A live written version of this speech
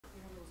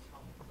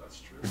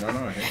No,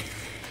 no. Hey.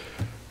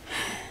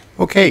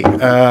 Okay,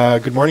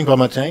 good morning, bon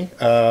matin.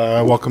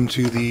 Welcome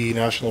to the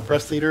National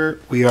Press Theatre.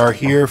 We are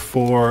here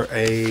for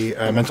a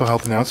mental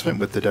health announcement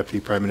with the Deputy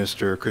Prime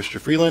Minister, Chrystia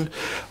Freeland,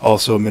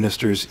 also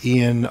Ministers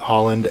Ian,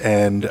 Holland,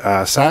 and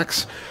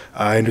Sachs.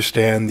 I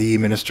understand the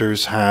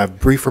ministers have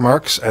brief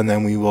remarks, and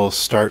then we will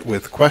start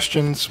with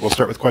questions. We'll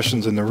start with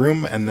questions in the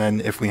room, and then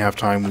if we have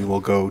time, we will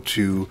go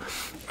to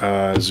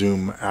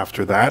Zoom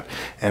after that.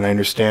 And I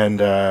understand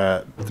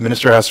the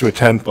minister has to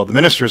attend, well, the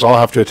ministers all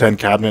have to attend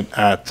cabinet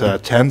at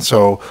 10,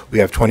 so we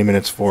have 20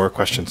 minutes for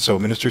questions. So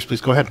ministers, please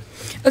go ahead.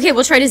 Okay,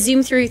 we'll try to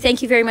zoom through.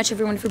 Thank you very much,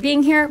 everyone, for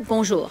being here.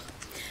 Bonjour.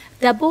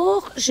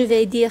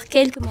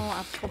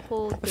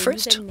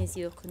 First,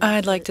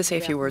 I'd like to say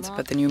a few words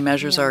about the new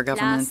measures our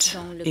government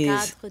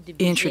is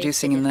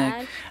introducing in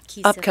the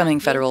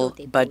upcoming federal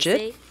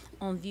budget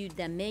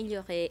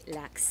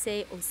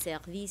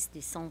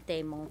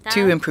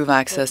to improve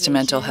access to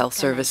mental health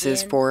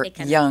services for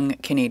young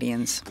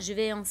Canadians.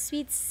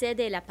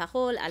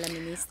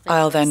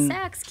 I'll then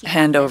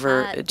hand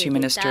over to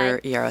Minister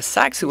Yara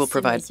Sachs, who will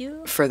provide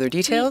further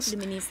details,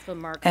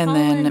 and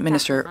then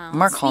Minister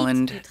Mark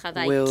Holland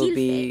will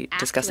be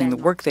discussing the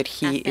work that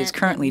he is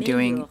currently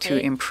doing to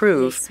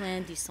improve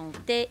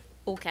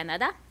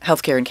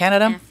healthcare in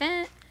Canada.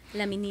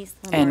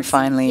 And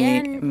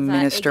finally,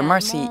 Minister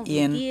Marci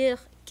Ian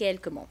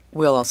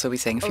will also be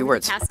saying a few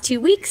words. Over the past 2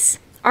 weeks,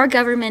 our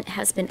government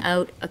has been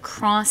out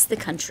across the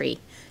country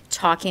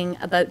talking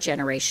about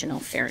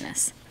generational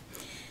fairness.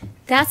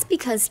 That's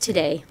because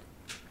today,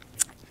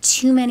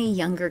 too many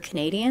younger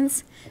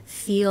Canadians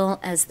feel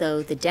as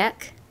though the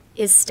deck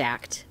is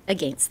stacked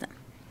against them.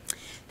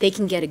 They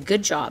can get a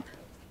good job,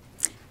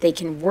 they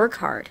can work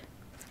hard,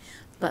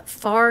 but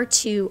far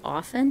too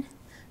often,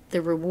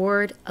 the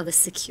reward of a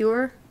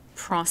secure,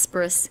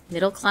 prosperous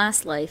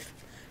middle-class life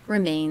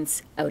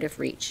remains out of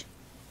reach.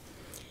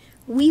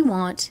 We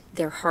want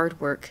their hard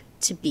work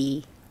to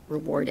be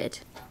rewarded,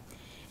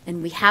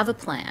 and we have a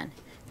plan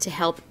to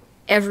help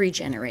every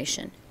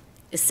generation,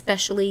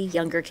 especially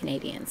younger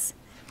Canadians,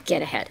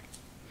 get ahead.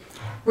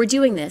 We're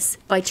doing this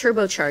by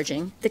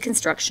turbocharging the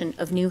construction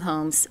of new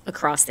homes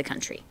across the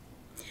country.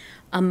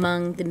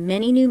 Among the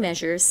many new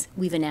measures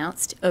we've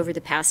announced over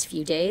the past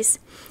few days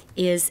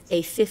is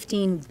a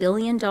 $15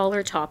 billion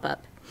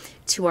top-up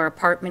to our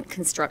apartment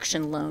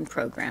construction loan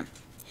program.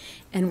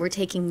 And we're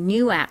taking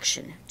new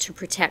action to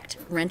protect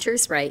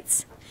renters'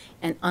 rights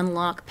and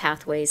unlock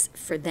pathways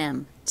for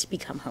them to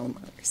become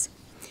homeowners.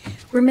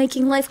 We're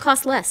making life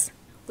cost less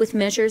with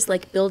measures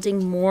like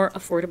building more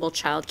affordable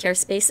childcare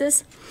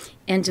spaces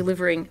and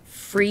delivering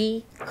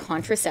free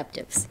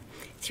contraceptives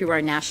through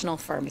our National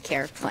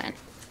Pharmacare Plan.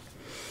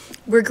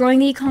 We're growing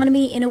the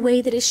economy in a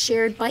way that is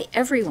shared by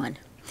everyone,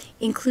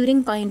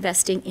 including by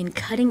investing in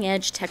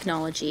cutting-edge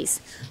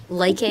technologies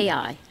like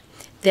AI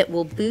that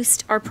will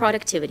boost our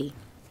productivity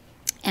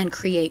and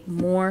create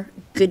more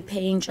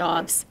good-paying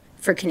jobs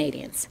for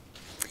Canadians.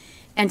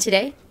 And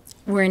today,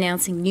 we're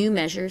announcing new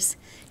measures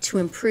to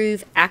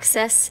improve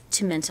access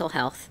to mental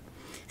health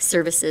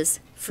services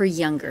for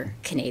younger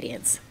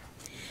Canadians.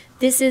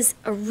 This is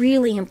a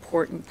really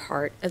important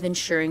part of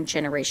ensuring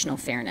generational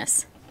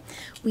fairness.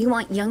 We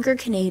want younger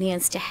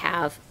Canadians to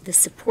have the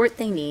support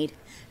they need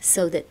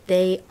so that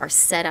they are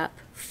set up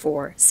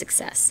for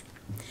success.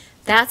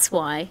 That's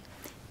why,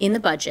 in the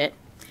budget,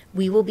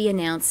 we will be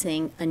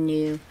announcing a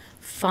new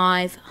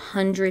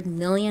 $500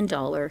 million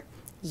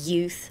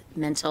Youth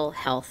Mental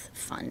Health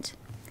Fund.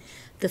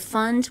 The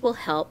fund will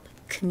help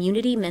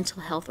community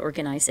mental health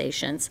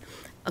organizations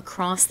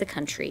across the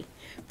country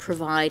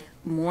provide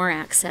more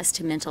access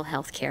to mental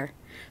health care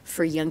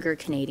for younger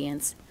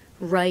Canadians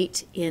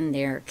right in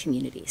their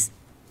communities.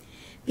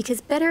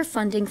 Because better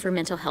funding for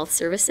mental health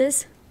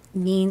services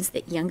means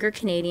that younger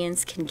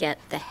Canadians can get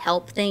the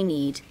help they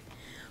need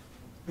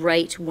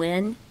right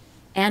when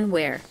and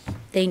where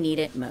they need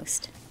it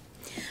most.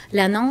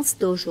 L'annonce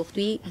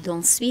d'aujourd'hui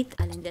donne suite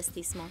à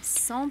l'investissement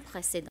sans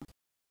précédent.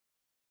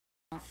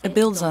 It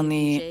builds on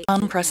the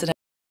unprecedented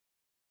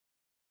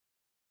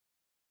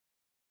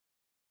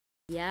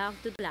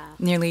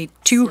nearly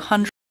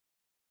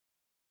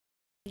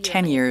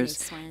 210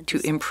 years to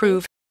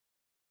improve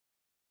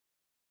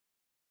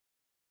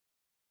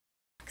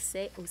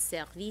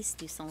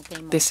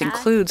This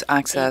includes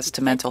access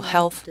to mental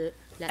health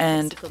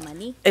and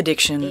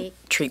addiction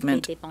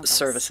treatment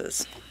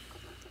services.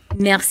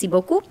 Merci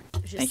beaucoup.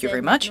 Thank you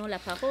very much.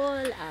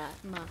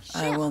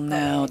 I will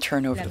now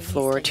turn over the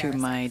floor to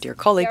my dear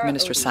colleague,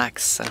 Minister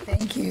Sachs.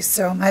 Thank you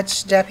so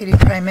much, Deputy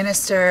Prime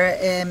Minister.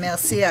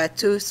 Merci à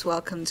tous.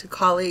 Welcome to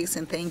colleagues,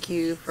 and thank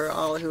you for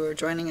all who are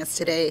joining us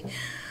today.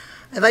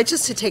 I'd like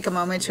just to take a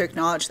moment to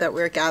acknowledge that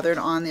we're gathered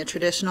on the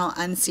traditional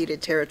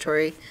unceded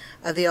territory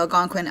of the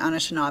Algonquin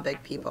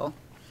Anishinaabe people.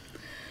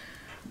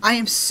 I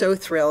am so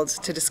thrilled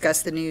to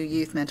discuss the new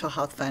Youth Mental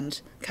Health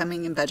Fund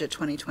coming in Budget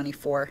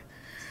 2024.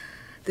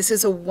 This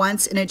is a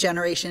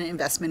once-in-a-generation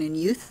investment in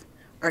youth,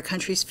 our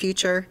country's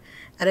future,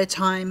 at a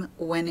time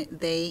when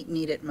they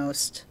need it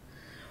most.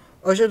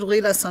 Today,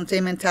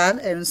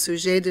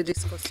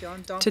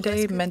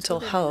 mental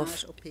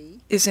health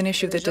is an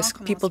issue that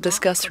people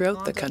discuss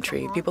throughout the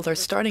country. People are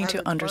starting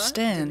to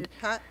understand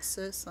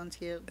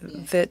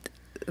that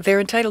they're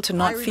entitled to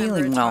not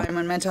feeling well.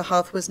 When mental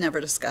health was never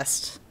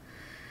discussed.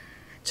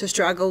 To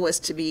struggle was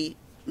to be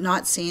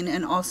not seen,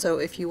 and also,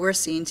 if you were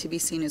seen, to be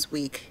seen as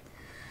weak.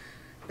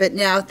 But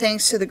now,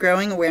 thanks to the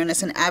growing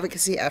awareness and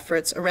advocacy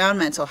efforts around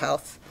mental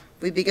health,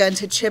 we've begun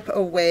to chip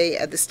away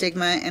at the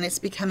stigma, and it's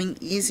becoming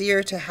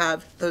easier to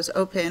have those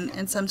open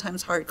and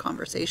sometimes hard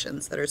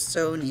conversations that are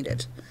so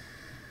needed.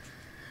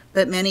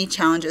 But many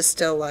challenges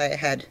still lie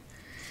ahead,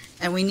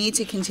 and we need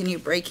to continue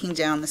breaking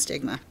down the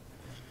stigma.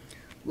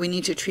 We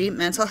need to treat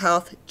mental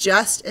health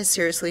just as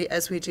seriously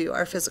as we do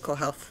our physical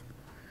health.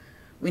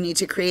 We need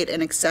to create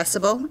an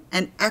accessible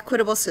and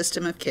equitable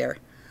system of care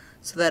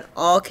so that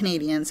all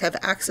Canadians have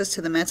access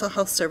to the mental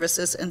health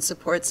services and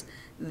supports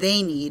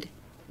they need,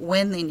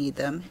 when they need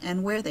them,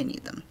 and where they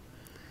need them.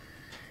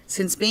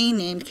 Since being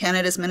named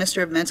Canada's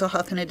Minister of Mental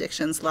Health and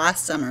Addictions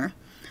last summer,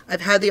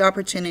 I've had the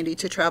opportunity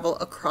to travel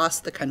across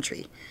the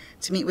country,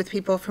 to meet with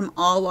people from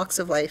all walks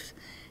of life,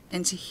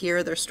 and to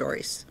hear their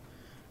stories.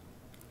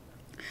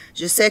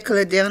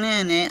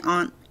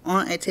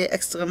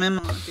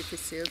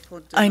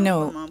 I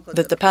know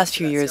that the past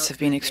few years have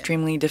been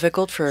extremely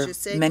difficult for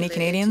many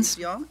Canadians.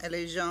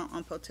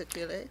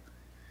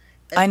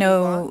 I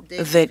know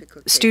that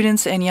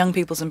students and young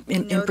people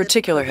in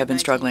particular have been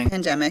struggling. The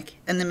pandemic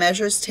and the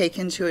measures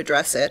taken to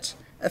address it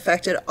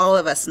affected all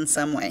of us in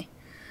some way,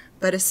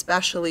 but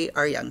especially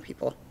our young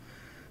people.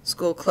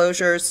 School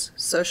closures,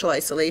 social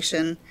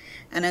isolation,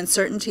 and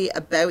uncertainty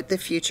about the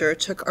future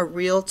took a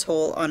real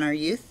toll on our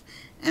youth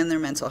and their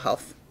mental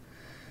health.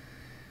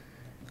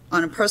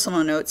 On a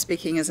personal note,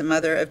 speaking as a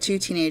mother of 2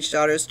 teenage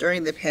daughters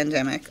during the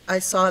pandemic, I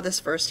saw this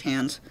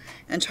firsthand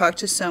and talked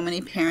to so many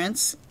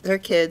parents, their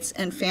kids,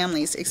 and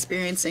families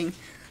experiencing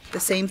the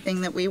same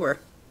thing that we were.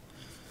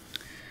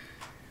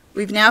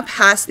 We've now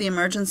passed the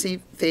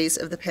emergency phase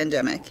of the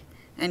pandemic,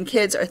 and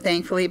kids are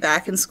thankfully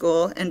back in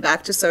school and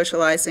back to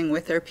socializing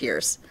with their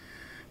peers.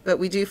 But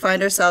we do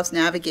find ourselves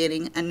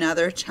navigating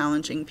another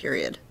challenging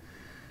period.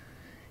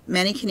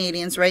 Many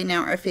Canadians right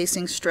now are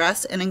facing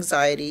stress and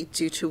anxiety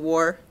due to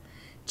war,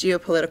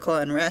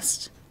 geopolitical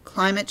unrest,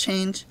 climate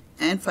change,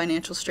 and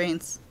financial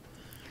strains.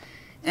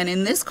 And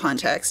in this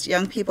context,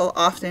 young people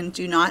often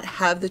do not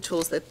have the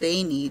tools that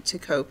they need to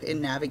cope in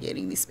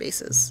navigating these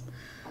spaces.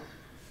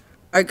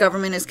 Our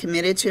government is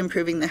committed to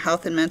improving the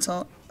health and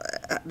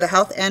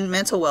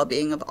mental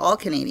well-being of all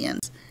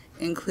Canadians,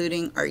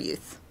 including our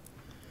youth.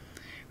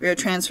 We are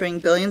transferring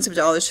billions of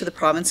dollars to the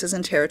provinces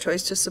and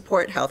territories to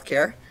support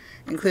healthcare,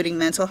 including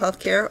mental health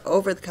care,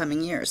 over the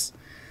coming years,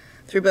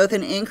 through both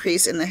an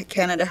increase in the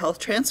Canada Health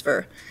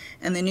Transfer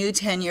and the new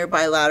 10-year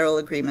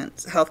bilateral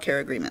healthcare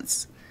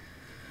agreements.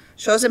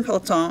 Chose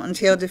importante, un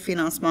tiers de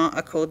financement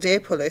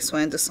accordé pour les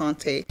soins de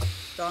santé.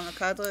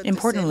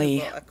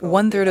 Importantly,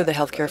 1/3 of the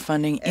healthcare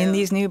funding in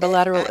these new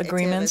bilateral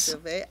agreements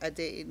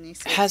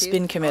has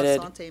been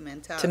committed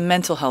to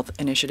mental health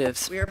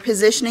initiatives. We are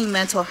positioning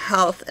mental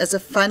health as a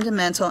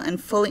fundamental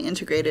and fully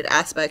integrated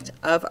aspect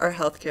of our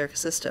healthcare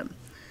system.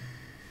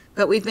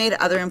 But we've made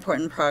other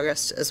important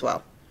progress as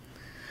well.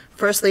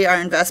 Firstly, our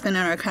investment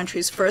in our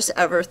country's first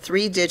ever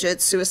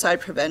 3-digit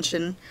suicide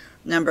prevention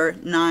number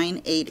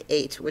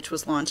 988, which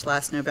was launched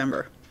last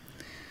November.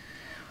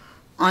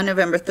 On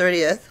November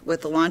 30th,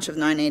 with the launch of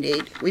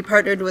 988, we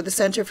partnered with the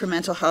Centre for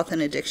Mental Health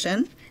and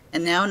Addiction,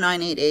 and now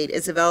 988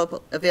 is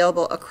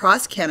available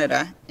across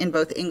Canada in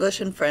both English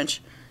and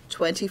French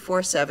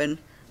 24/7,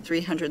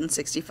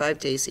 365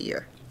 days a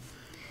year.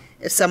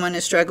 If someone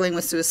is struggling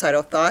with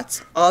suicidal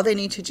thoughts, all they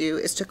need to do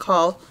is to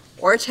call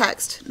or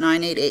text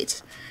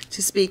 988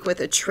 to speak with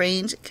a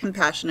trained,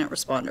 compassionate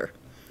responder.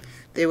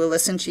 They will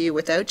listen to you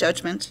without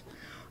judgment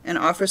and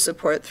offer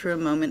support through a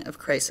moment of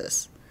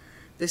crisis.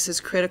 This is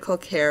critical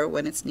care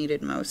when it's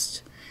needed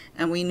most,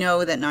 and we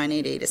know that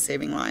 988 is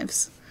saving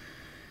lives.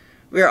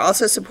 We are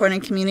also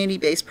supporting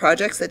community-based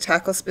projects that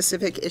tackle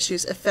specific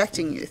issues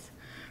affecting youth,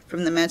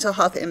 from the mental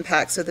health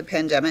impacts of the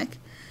pandemic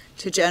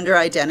to gender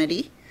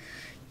identity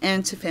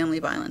and to family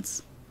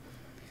violence.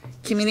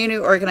 Community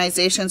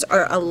organizations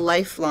are a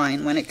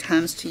lifeline when it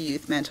comes to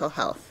youth mental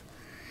health.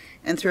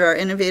 And through our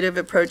innovative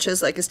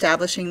approaches like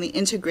establishing the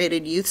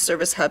integrated youth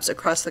service hubs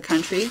across the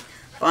country,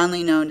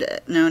 fondly known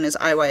as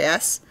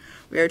IYS,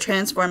 we are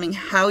transforming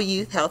how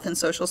youth health and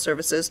social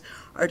services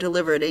are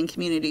delivered in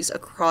communities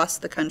across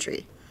the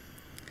country.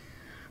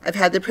 I've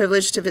had the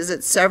privilege to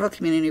visit several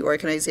community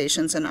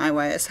organizations and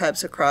IYS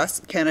hubs across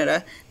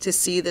Canada to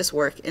see this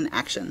work in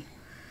action.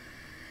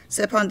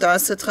 Cependant,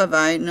 ce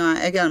travail nous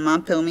a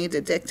également permis de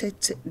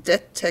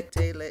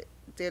détecter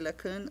des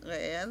lacunes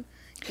réelles.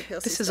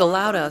 This has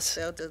allowed us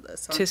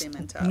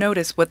to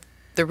notice what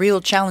the real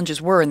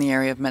challenges were in the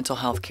area of mental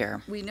health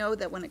care. We know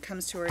that when it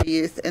comes to our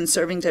youth and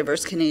serving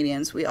diverse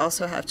Canadians, we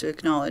also have to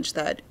acknowledge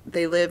that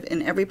they live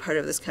in every part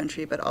of this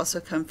country, but also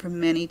come from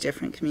many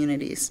different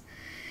communities.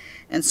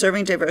 And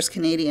serving diverse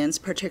Canadians,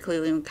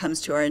 particularly when it comes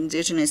to our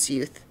Indigenous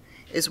youth,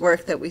 is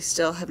work that we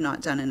still have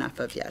not done enough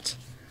of yet.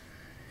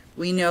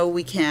 We know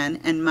we can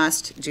and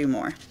must do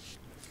more.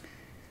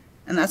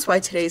 And that's why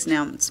today's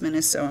announcement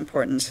is so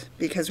important,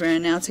 because we're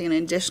announcing an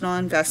additional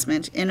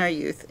investment in our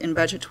youth in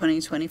Budget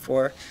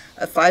 2024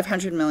 of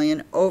 $500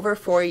 million over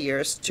 4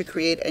 years to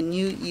create a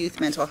new youth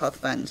mental health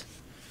fund.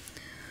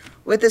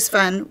 With this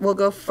fund, we'll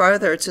go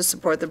farther to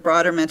support the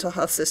broader mental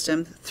health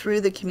system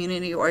through the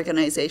community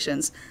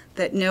organizations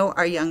that know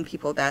our young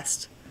people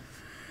best.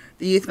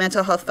 The Youth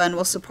Mental Health Fund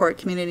will support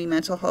community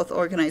mental health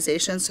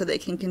organizations so they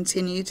can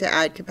continue to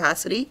add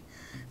capacity,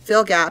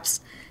 fill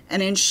gaps,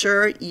 and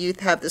ensure youth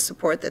have the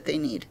support that they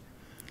need.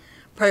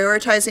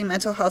 Prioritizing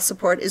mental health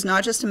support is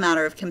not just a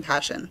matter of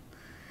compassion.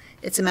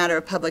 It's a matter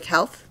of public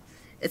health,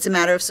 it's a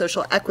matter of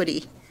social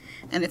equity,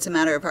 and it's a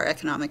matter of our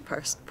economic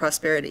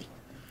prosperity.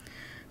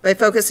 By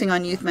focusing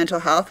on youth mental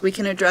health, we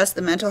can address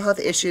the mental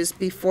health issues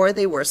before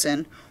they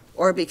worsen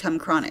or become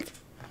chronic.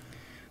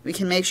 We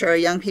can make sure our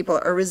young people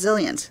are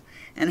resilient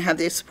and have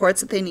the supports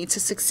that they need to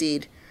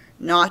succeed,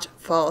 not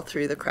fall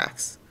through the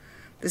cracks.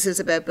 This is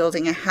about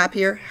building a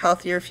happier,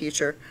 healthier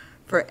future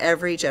for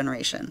every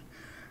generation.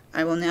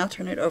 I will now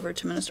turn it over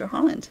to Minister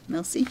Holland.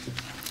 Merci.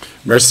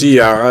 Merci,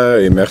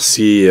 Yara, et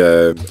merci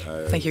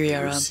Thank you,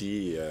 Yara.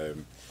 aussi,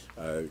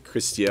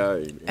 Chrystia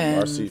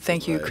and Marci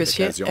thank you,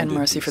 Chrystia and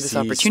Marci, for this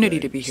opportunity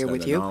to be here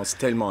with you.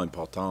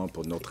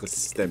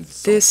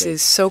 This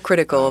is so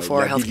critical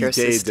for our healthcare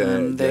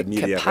system, the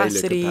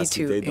capacity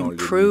to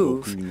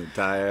improve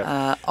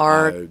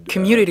our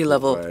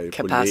community-level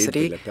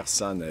capacity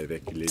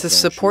to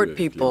support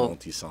people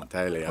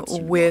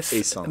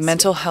with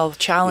mental health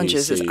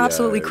challenges is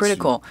absolutely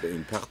critical.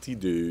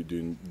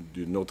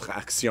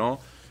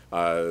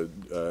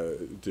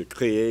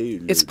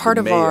 It's part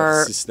of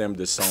our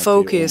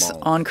focus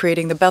on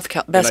creating the best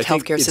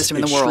healthcare system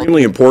in the world. It's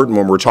extremely important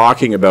when we're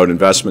talking about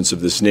investments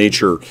of this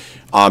nature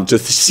to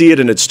see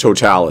it in its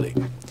totality.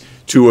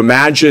 To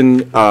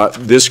imagine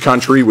this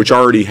country, which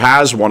already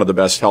has one of the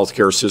best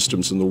healthcare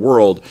systems in the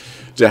world,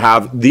 to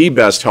have the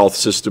best health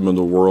system in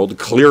the world,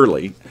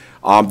 clearly,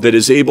 that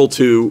is able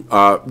to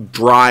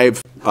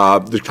drive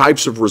the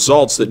types of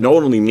results that not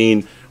only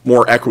mean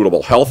more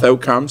equitable health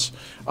outcomes,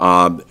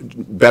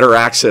 better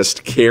access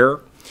to care,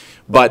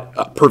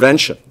 but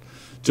prevention,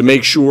 to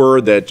make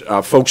sure that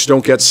folks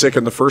don't get sick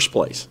in the first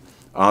place,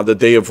 that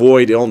they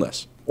avoid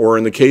illness, or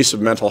in the case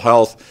of mental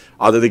health,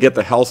 that they get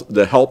the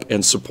help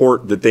and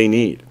support that they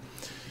need.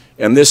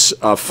 And this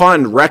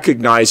fund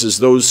recognizes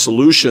those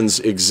solutions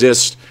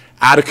exist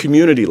at a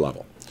community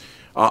level,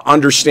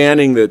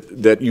 understanding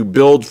that you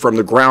build from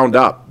the ground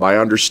up by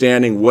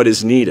understanding what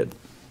is needed.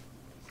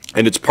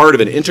 And it's part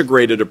of an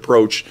integrated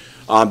approach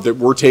that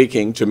we're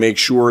taking to make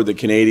sure that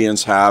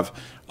Canadians have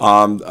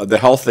the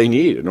health they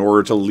need in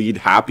order to lead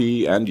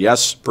happy and,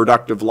 yes,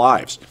 productive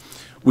lives.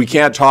 We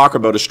can't talk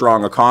about a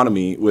strong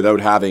economy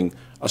without having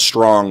a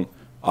strong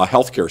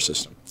healthcare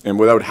system and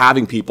without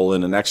having people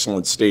in an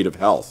excellent state of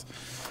health.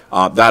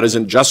 That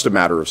isn't just a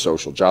matter of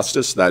social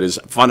justice. That is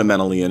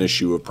fundamentally an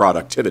issue of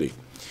productivity.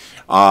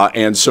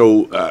 And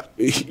so,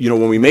 you know,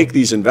 when we make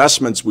these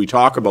investments, we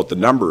talk about the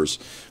numbers,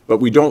 but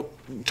we don't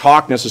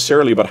talk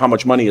necessarily about how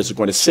much money is it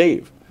going to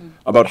save,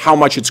 about how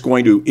much it's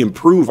going to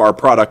improve our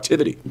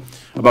productivity,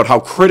 about how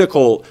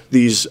critical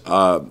these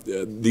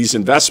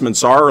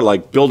investments are,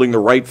 like building the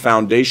right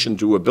foundation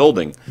to a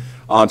building,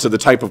 to the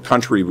type of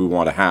country we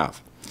want to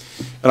have.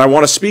 And I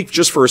want to speak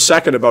just for a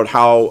second about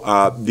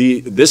how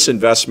this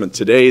investment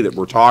today that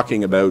we're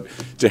talking about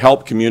to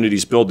help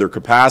communities build their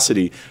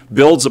capacity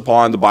builds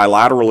upon the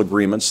bilateral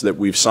agreements that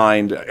we've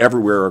signed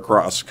everywhere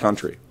across the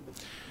country.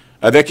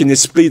 Avec un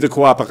esprit de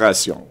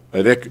coopération,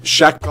 avec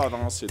chaque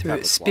province et Through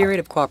a spirit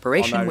of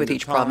cooperation with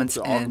each province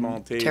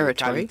and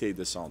territory,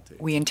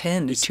 we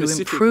intend to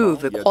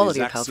improve the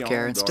quality of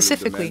healthcare, and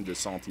specifically,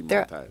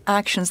 there are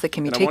actions that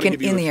can be taken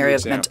in the area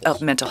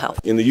of mental health.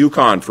 In the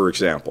Yukon, for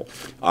example,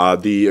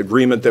 the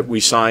agreement that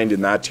we signed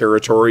in that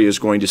territory is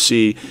going to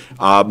see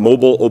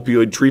mobile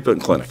opioid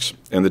treatment clinics,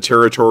 and the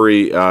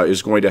territory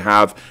is going to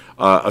have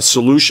a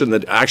solution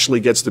that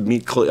actually gets to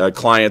meet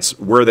clients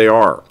where they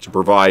are, to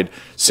provide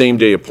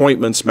same-day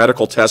appointments,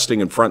 medical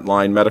testing, and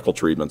frontline medical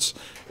treatments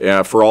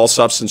for all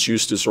substance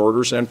use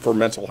disorders and for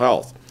mental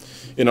health.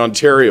 In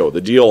Ontario, the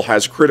deal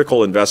has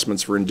critical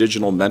investments for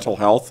Indigenous mental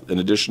health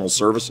and additional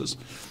services.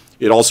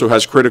 It also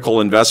has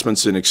critical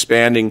investments in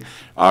expanding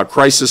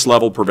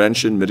crisis-level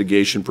prevention,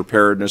 mitigation,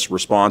 preparedness,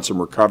 response, and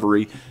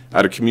recovery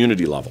at a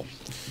community level.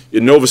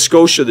 In Nova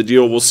Scotia, the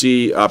deal will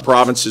see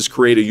provinces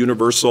create a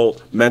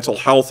universal mental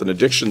health and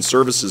addiction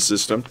services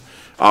system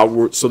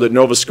so that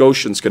Nova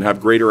Scotians can have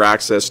greater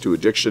access to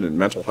addiction and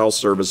mental health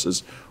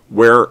services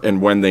where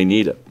and when they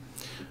need it.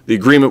 The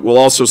agreement will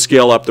also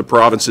scale up the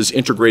province's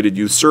integrated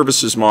youth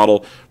services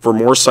model for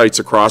more sites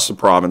across the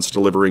province,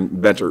 delivering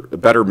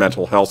better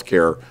mental health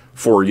care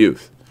for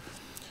youth.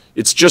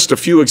 It's just a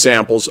few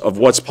examples of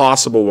what's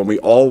possible when we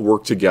all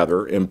work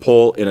together and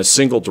pull in a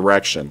single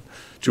direction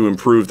to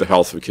improve the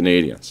health of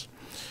Canadians.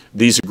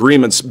 These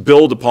agreements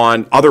build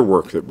upon other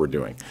work that we're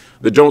doing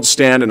that don't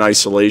stand in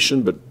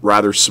isolation, but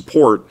rather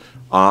support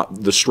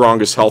the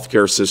strongest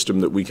healthcare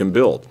system that we can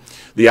build.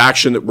 The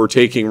action that we're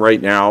taking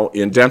right now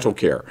in dental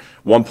care,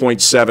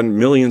 1.7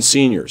 million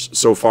seniors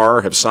so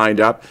far have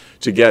signed up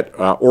to get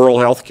oral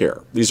health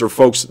care. These are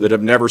folks that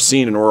have never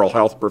seen an oral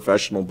health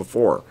professional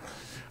before.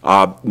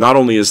 Not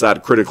only is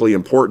that critically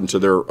important to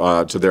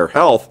their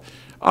health,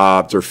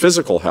 their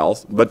physical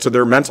health, but to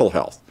their mental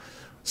health.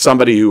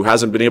 Somebody who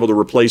hasn't been able to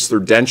replace their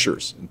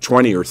dentures in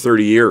 20 or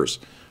 30 years,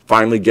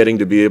 finally getting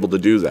to be able to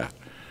do that.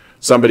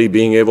 Somebody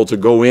being able to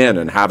go in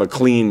and have a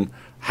clean,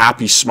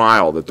 happy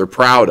smile that they're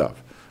proud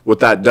of, what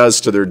that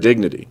does to their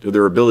dignity, to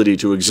their ability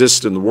to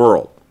exist in the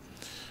world.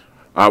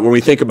 When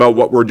we think about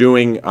what we're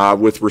doing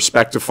with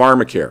respect to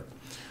pharmacare,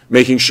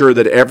 making sure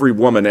that every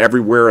woman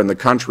everywhere in the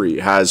country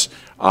has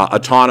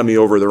autonomy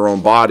over their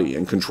own body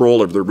and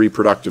control of their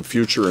reproductive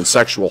future and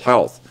sexual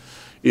health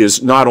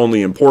is not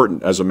only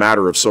important as a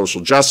matter of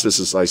social justice,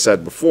 as I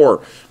said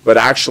before, but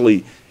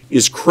actually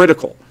is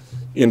critical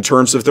in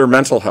terms of their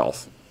mental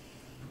health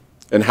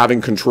and having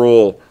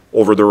control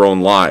over their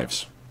own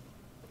lives.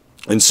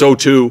 And so,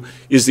 too,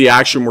 is the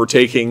action we're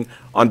taking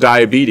on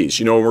diabetes.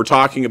 You know, when we're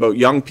talking about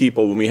young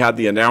people, when we had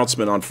the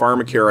announcement on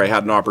pharmacare, I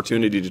had an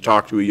opportunity to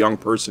talk to a young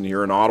person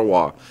here in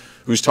Ottawa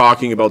who's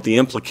talking about the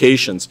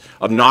implications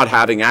of not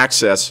having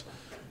access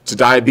to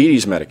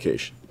diabetes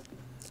medication.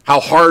 How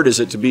hard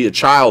is it to be a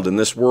child in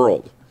this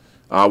world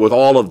with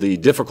all of the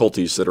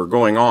difficulties that are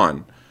going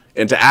on?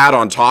 And to add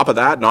on top of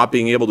that, not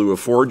being able to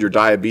afford your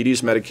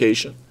diabetes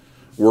medication,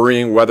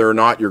 worrying whether or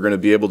not you're going to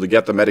be able to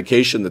get the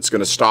medication that's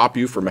going to stop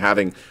you from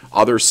having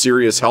other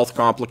serious health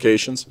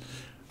complications.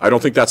 I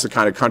don't think that's the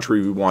kind of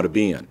country we want to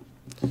be in.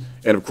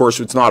 And of course,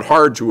 it's not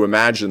hard to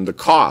imagine the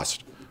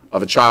cost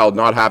of a child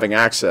not having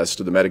access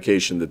to the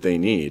medication that they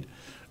need,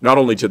 not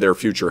only to their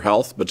future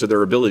health, but to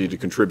their ability to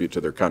contribute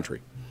to their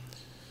country.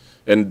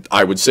 And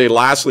I would say,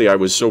 lastly, I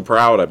was so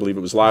proud, I believe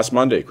it was last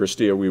Monday,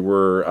 Chrystia, we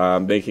were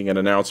making an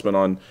announcement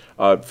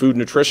on food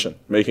nutrition,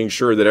 making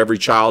sure that every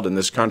child in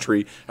this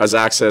country has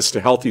access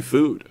to healthy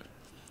food.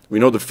 We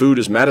know that food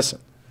is medicine,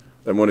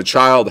 and when a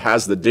child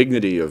has the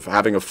dignity of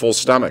having a full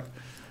stomach,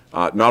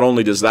 not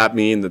only does that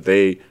mean that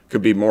they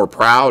could be more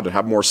proud and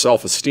have more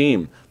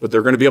self-esteem, but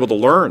they're going to be able to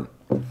learn.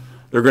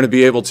 They're going to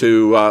be able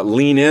to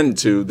lean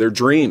into their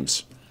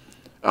dreams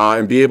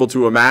and be able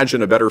to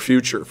imagine a better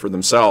future for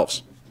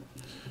themselves.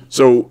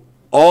 So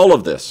all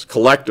of this,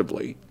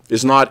 collectively,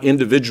 is not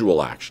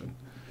individual action.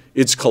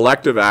 It's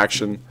collective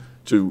action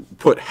to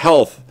put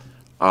health,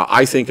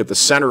 I think, at the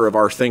center of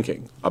our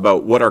thinking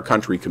about what our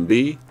country can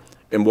be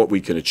and what we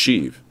can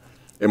achieve.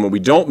 And when we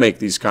don't make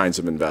these kinds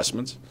of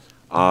investments,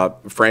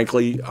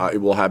 frankly,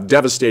 it will have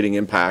devastating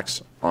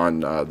impacts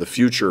on the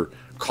future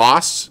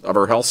costs of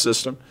our health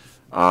system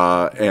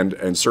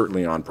and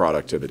certainly on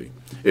productivity.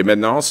 Et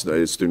maintenant,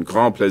 c'est un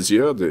grand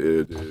plaisir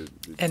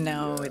And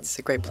now it's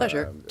a great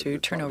pleasure to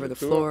turn over the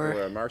floor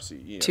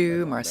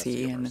to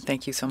Marci, and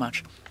thank you so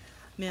much.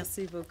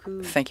 Merci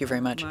beaucoup. Thank you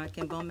very much. Marc,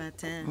 and bon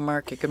matin.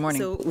 Mark, good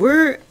morning. So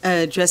we're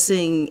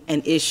addressing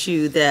an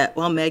issue that,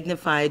 while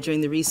magnified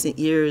during the recent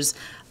years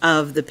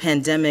of the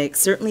pandemic,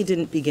 certainly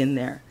didn't begin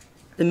there.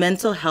 The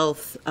mental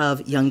health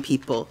of young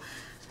people.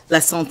 La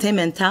santé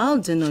mentale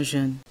de nos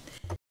jeunes.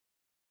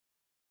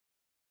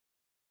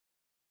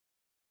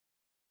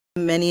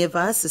 Many of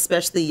us,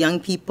 especially young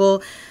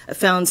people,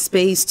 found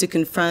space to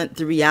confront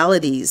the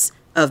realities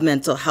of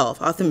mental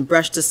health, often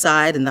brushed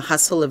aside in the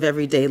hustle of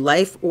everyday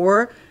life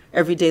or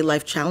everyday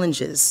life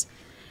challenges.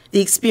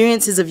 The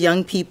experiences of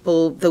young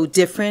people, though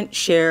different,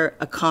 share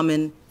a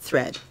common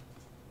thread: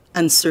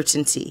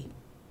 uncertainty.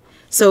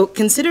 So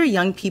consider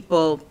young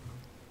people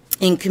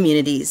in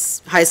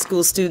communities, high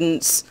school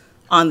students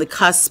on the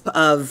cusp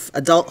of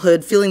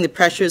adulthood, feeling the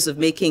pressures of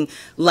making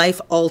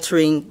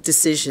life-altering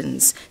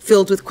decisions,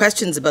 filled with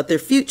questions about their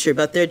future,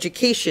 about their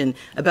education,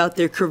 about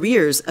their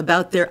careers,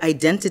 about their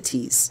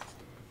identities.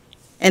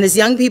 And as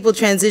young people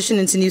transition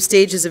into new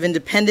stages of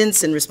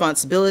independence and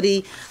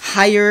responsibility,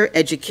 higher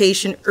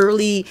education,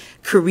 early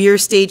career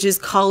stages,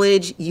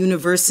 college,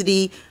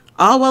 university,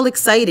 all while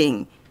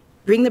exciting,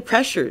 bring the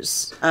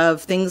pressures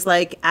of things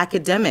like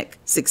academic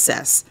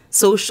success,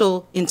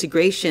 social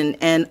integration,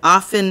 and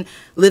often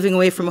living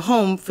away from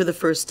home for the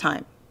first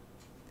time.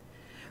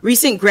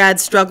 Recent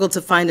grads struggle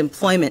to find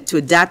employment, to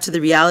adapt to the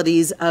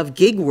realities of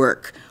gig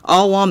work,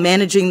 all while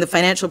managing the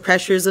financial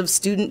pressures of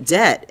student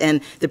debt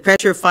and the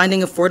pressure of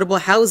finding affordable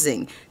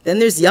housing. Then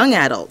there's young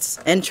adults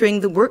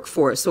entering the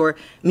workforce, or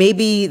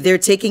maybe they're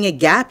taking a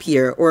gap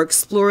year or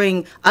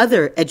exploring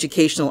other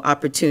educational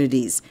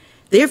opportunities.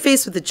 They're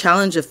faced with the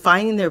challenge of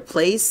finding their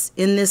place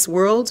in this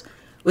world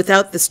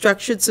without the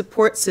structured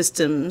support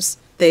systems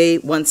they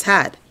once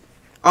had.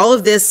 All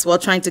of this while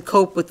trying to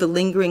cope with the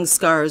lingering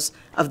scars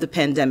of the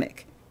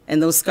pandemic.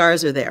 And those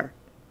scars are there.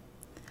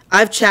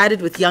 I've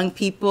chatted with young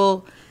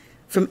people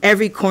from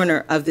every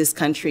corner of this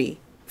country,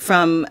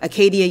 from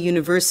Acadia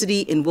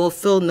University in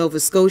Wolfville, Nova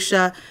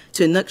Scotia,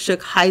 to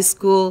Inukshuk High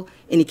School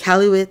in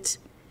Iqaluit,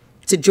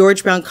 to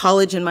George Brown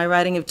College in my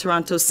riding of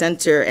Toronto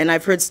Centre, and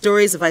I've heard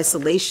stories of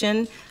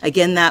isolation,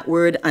 again that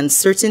word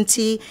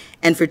uncertainty,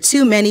 and for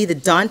too many, the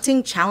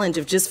daunting challenge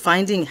of just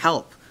finding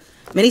help.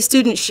 Many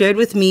students shared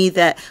with me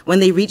that when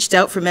they reached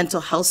out for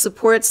mental health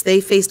supports,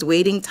 they faced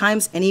waiting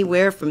times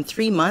anywhere from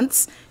 3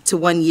 months to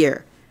 1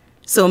 year.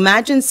 So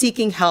imagine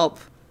seeking help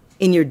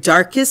in your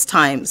darkest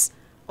times,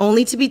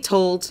 only to be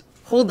told,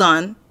 hold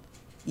on,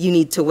 you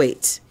need to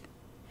wait.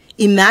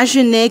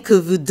 Imaginez que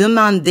vous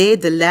demandez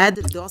de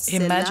l'aide lorsque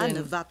cela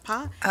ne va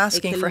pas. Imagine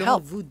asking for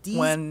help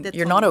when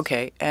you're not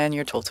okay and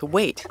you're told to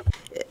wait.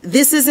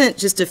 This isn't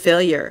just a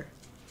failure.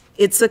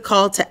 It's a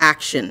call to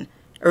action,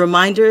 a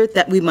reminder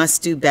that we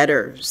must do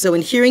better. So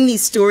in hearing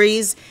these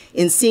stories,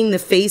 in seeing the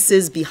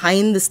faces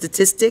behind the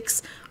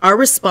statistics, our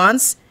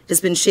response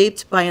has been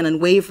shaped by an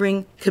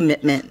unwavering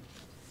commitment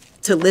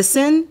to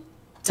listen,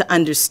 to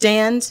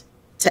understand,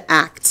 to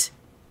act.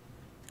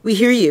 We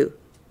hear you.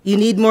 You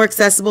need more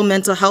accessible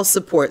mental health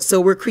support, so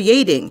we're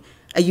creating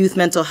a youth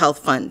mental health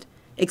fund,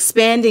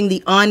 expanding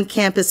the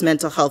on-campus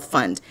mental health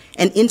fund,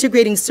 and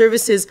integrating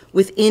services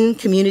within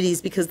communities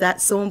because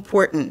that's so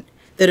important,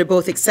 that are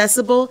both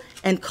accessible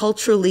and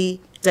culturally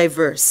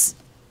diverse.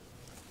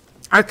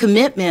 Our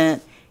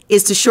commitment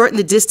is to shorten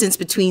the distance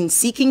between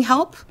seeking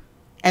help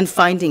and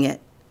finding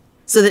it,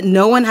 so that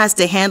no one has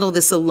to handle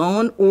this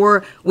alone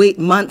or wait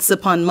months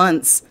upon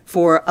months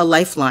for a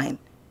lifeline.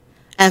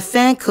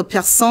 Afin que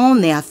personne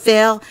n'ait à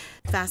faire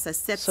face à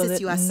cette So that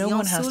no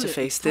one has to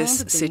face this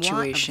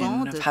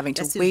situation of having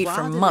to wait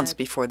for months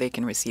before they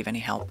can receive any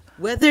help.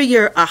 Whether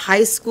you're a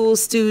high school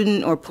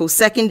student or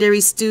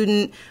post-secondary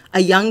student, a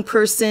young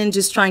person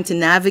just trying to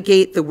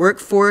navigate the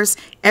workforce,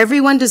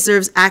 everyone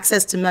deserves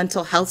access to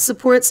mental health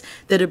supports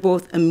that are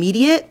both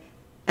immediate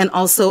and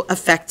also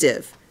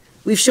effective.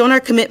 We've shown our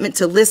commitment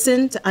to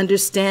listen, to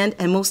understand,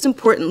 and most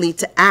importantly,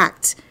 to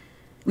act.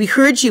 We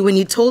heard you when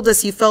you told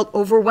us you felt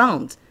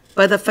overwhelmed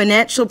by the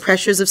financial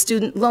pressures of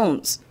student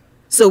loans.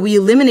 So we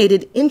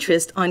eliminated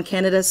interest on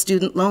Canada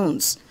student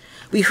loans.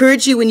 We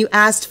heard you when you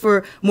asked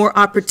for more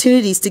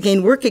opportunities to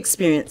gain work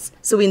experience.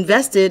 So we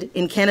invested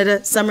in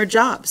Canada summer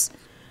jobs.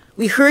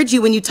 We heard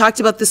you when you talked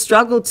about the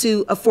struggle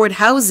to afford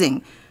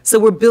housing. So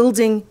we're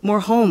building more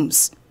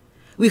homes.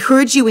 We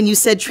heard you when you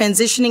said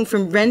transitioning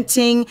from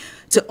renting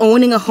to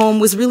owning a home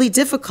was really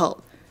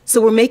difficult. So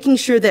we're making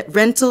sure that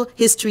rental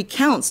history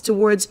counts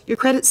towards your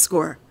credit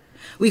score.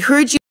 We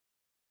heard you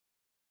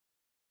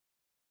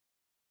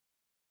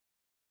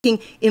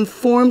making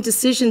informed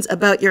decisions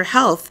about your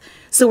health,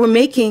 so we're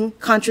making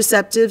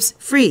contraceptives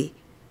free.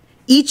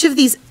 Each of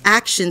these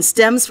actions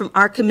stems from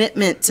our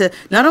commitment to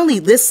not only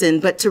listen,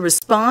 but to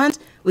respond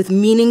with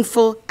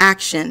meaningful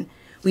action.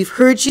 We've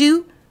heard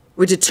you.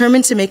 We're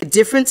determined to make a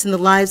difference in the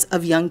lives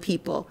of young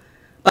people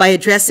by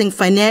addressing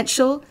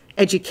financial,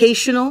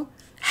 educational,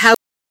 housing,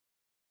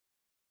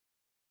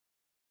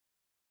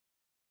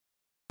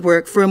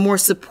 work for a more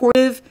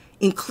supportive,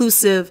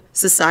 inclusive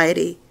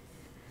society.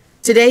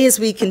 Today, as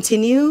we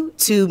continue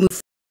to move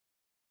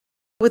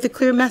forward with a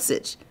clear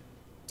message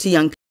to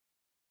young people,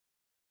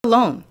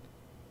 alone,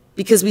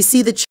 because we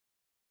see the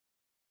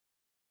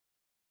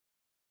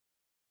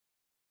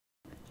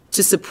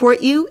to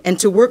support you and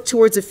to work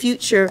towards a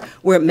future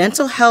where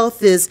mental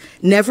health is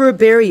never a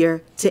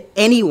barrier to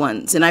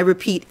anyone's, and I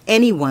repeat,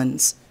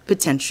 anyone's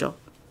potential.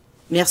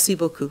 Merci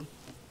beaucoup.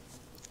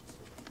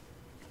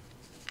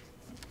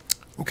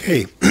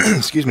 Okay,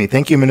 excuse me.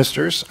 Thank you,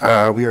 ministers.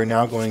 We are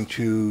now going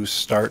to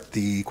start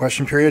the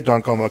question period.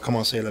 Donc, on va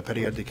commencer la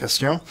période des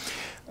questions.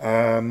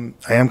 I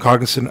am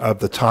cognizant of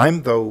the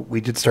time, though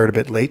we did start a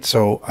bit late,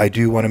 so I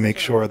do want to make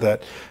sure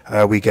that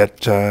we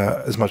get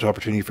as much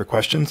opportunity for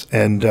questions.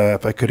 And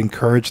if I could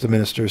encourage the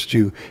ministers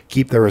to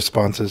keep their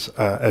responses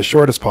as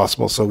short as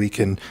possible so we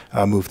can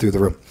move through the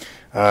room.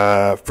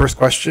 First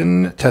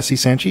question, Tessie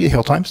Sanchi,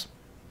 Hill Times.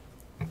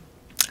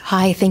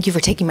 Hi, thank you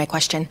for taking my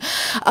question.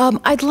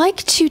 I'd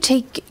like to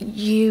take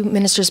you,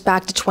 ministers,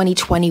 back to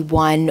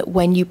 2021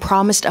 when you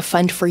promised a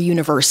fund for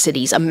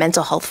universities, a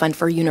mental health fund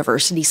for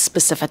universities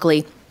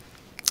specifically.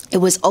 It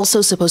was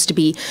also supposed to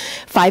be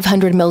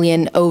 $500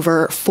 million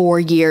over 4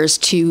 years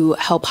to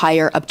help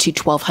hire up to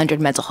 1,200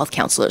 mental health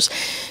counselors.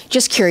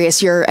 Just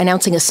curious, you're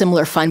announcing a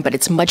similar fund, but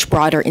it's much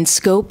broader in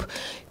scope.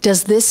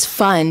 Does this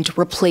fund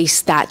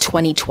replace that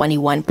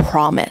 2021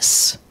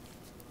 promise?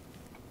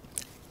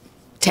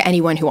 To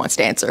anyone who wants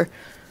to answer.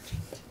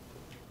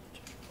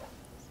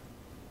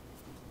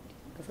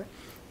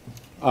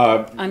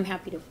 I'm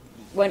happy to.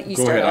 Why don't you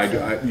Go start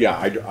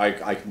ahead.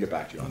 I can get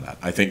back to you on that.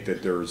 I think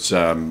that there's,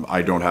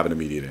 I don't have an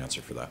immediate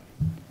answer for that.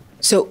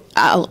 So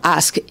I'll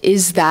ask,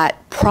 is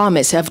that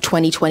promise of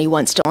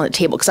 2021 still on the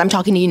table? Because I'm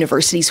talking to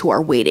universities who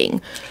are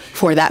waiting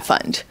for that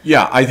fund.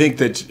 Yeah, I think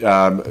that,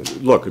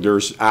 look,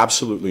 there's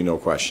absolutely no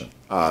question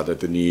that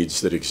the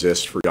needs that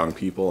exist for young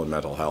people and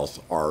mental health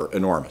are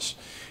enormous.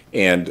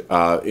 And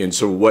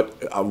so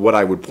what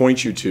I would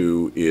point you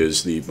to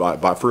is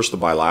first the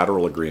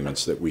bilateral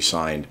agreements that we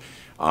signed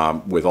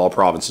with all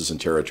provinces and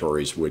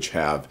territories, which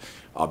have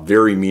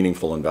very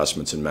meaningful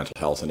investments in mental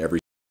health in every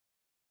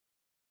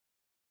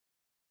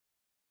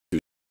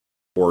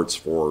supports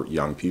for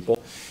young people.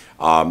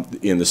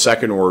 In the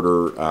second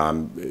order,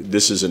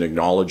 this is an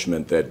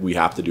acknowledgement that we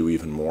have to do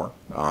even more,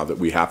 that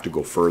we have to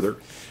go further,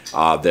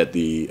 that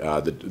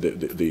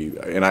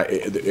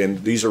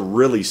and these are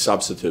really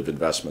substantive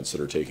investments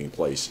that are taking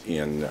place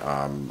in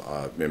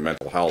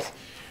mental health.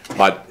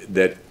 But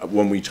that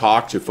when we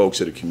talk to folks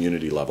at a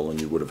community level,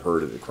 and you would have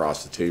heard it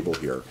across the table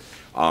here,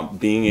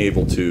 being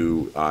able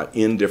to,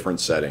 in different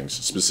settings,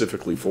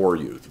 specifically for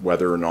youth,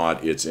 whether or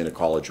not it's in a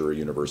college or a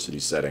university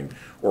setting,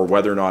 or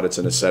whether or not it's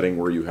in a setting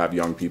where you have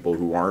young people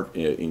who aren't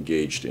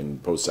engaged in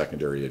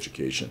post-secondary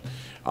education,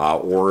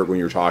 or when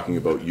you're talking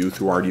about youth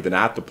who aren't even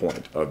at the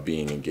point of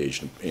being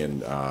engaged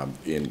in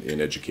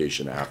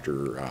education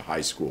after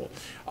high school.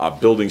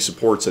 Building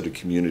supports at a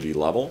community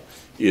level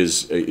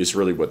is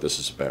really what this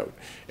is about.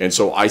 And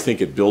so I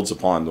think it builds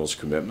upon those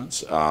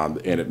commitments,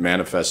 and it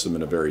manifests them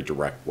in a very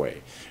direct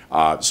way.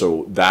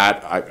 So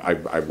that,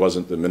 I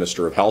wasn't the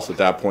Minister of Health at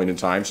that point in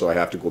time, so I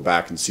have to go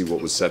back and see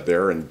what was said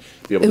there and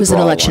be able to draw a line. It was an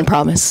election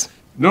promise.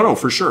 No,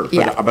 for sure.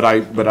 Yeah.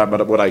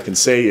 But what I can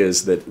say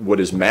is that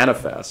what is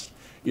manifest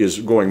is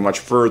going much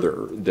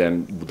further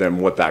than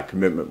what that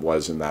commitment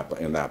was in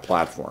that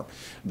platform.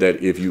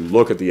 That if you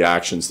look at the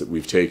actions that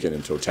we've taken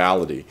in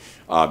totality,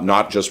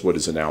 not just what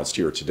is announced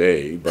here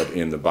today, but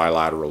in the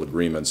bilateral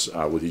agreements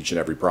with each and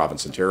every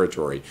province and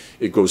territory,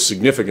 it goes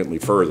significantly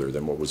further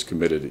than what was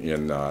committed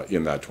in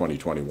that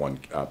 2021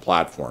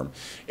 platform,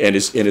 and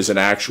is an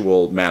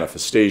actual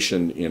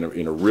manifestation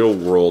in a real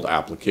world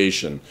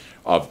application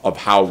of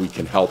how we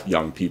can help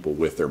young people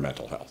with their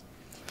mental health.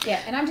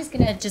 Yeah, and I'm just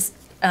going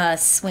to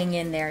swing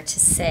in there to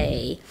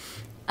say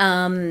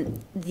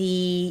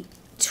the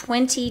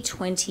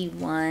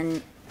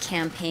 2021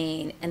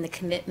 campaign and the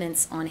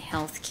commitments on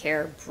health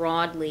care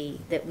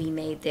broadly that we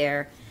made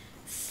there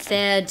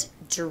fed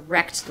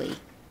directly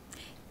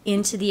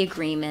into the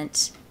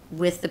agreement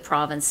with the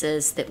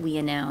provinces that we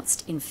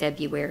announced in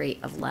February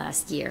of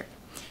last year.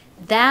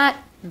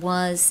 That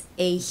was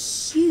a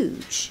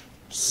huge,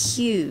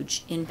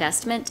 huge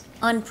investment,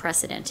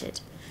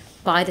 unprecedented,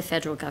 by the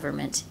federal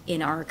government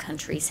in our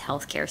country's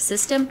healthcare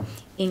system,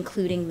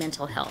 including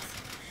mental health.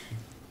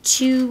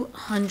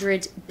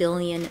 $200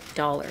 billion.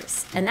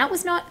 And that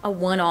was not a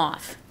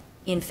one-off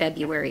in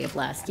February of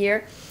last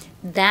year.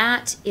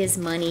 That is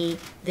money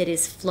that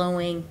is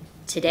flowing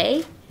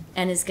today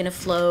and is going to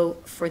flow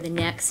for the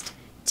next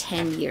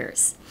 10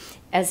 years.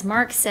 As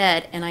Mark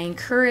said, and I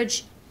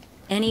encourage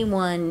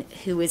anyone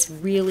who is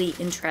really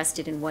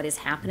interested in what is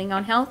happening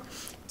on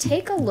health,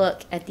 take a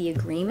look at the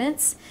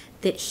agreements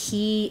that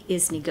he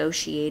is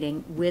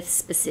negotiating with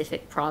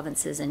specific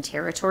provinces and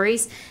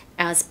territories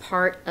as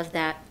part of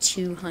that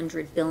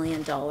 $200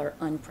 billion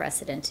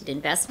unprecedented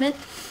investment.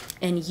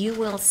 And you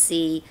will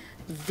see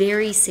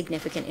very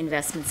significant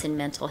investments in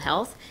mental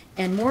health.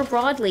 And more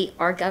broadly,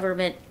 our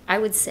government, I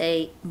would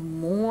say,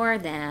 more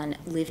than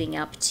living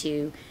up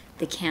to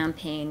the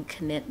campaign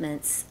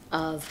commitments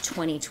of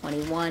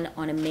 2021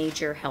 on a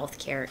major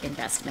healthcare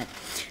investment.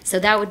 So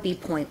that would be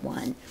point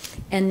one.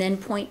 And then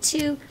point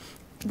two,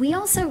 we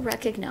also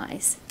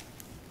recognize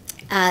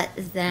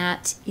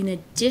that in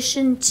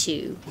addition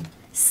to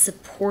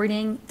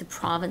supporting the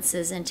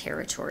provinces and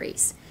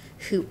territories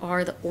who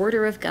are the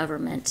order of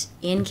government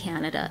in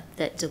Canada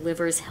that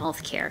delivers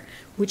health care,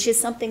 which is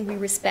something we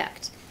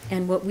respect,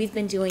 and what we've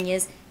been doing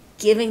is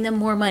giving them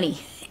more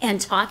money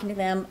and talking to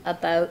them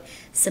about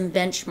some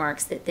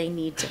benchmarks that they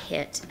need to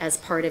hit as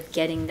part of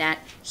getting that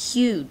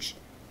huge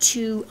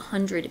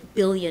 $200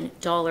 billion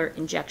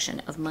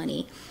injection of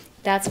money.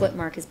 That's what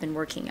Mark has been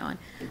working on.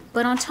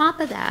 But on top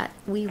of that,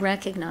 we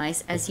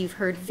recognize, as you've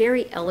heard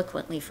very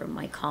eloquently from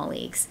my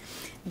colleagues,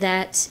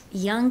 that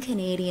young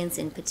Canadians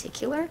in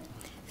particular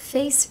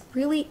face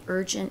really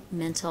urgent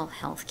mental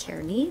health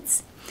care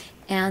needs,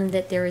 and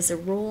that there is a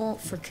role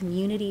for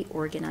community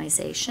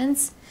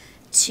organizations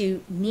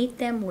to meet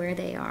them where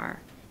they are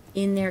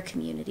in their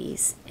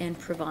communities and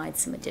provide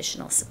some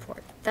additional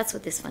support. That's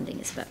what this funding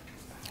is about.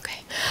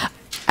 Okay.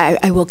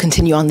 I will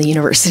continue on the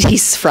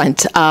universities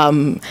front.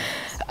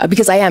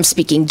 Because I am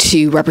speaking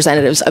to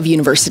representatives of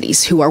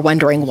universities who are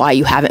wondering why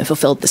you haven't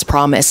fulfilled this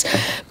promise.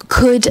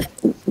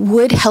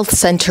 Would health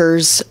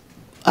centers,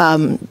 based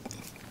on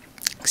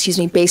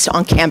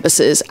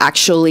campuses,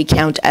 actually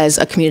count as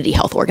a community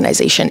health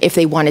organization if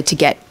they wanted to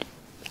get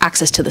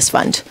access to this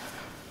fund?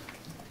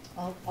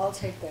 I'll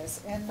take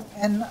this,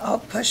 and I'll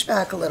push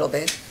back a little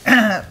bit.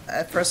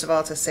 First of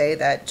all, to say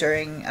that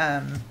during,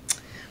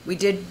 we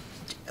did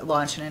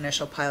launch an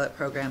initial pilot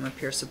program of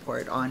peer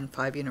support on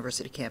 5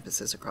 university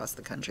campuses across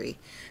the country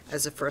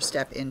as a first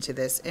step into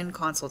this, in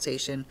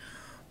consultation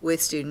with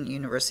student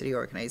university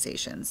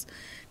organizations,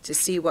 to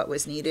see what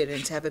was needed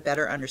and to have a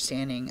better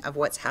understanding of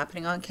what's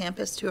happening on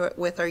campus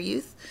with our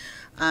youth.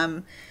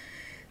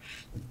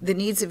 The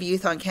needs of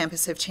youth on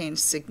campus have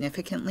changed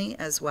significantly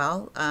as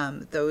well.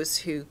 Those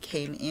who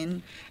came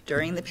in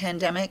during the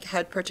pandemic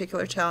had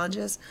particular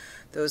challenges.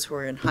 Those who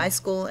were in high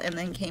school and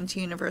then came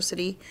to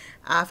university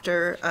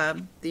after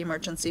the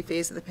emergency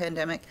phase of the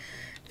pandemic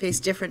face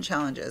different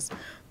challenges.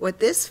 What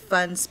this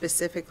fund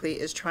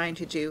specifically is trying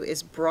to do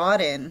is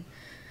broaden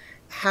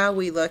how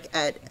we look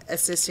at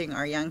assisting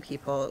our young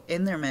people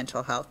in their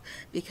mental health,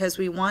 because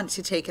we want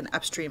to take an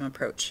upstream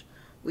approach.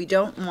 We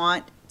don't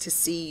want to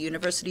see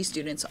university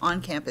students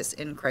on campus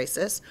in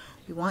crisis.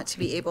 We want to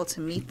be able to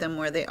meet them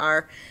where they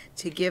are,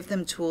 to give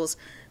them tools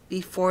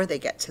before they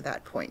get to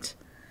that point.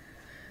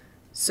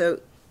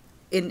 So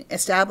in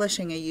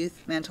establishing a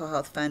youth mental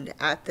health fund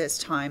at this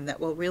time that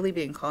will really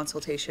be in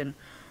consultation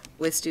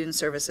with student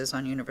services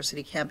on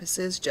university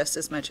campuses, just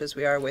as much as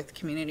we are with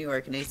community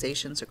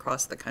organizations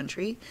across the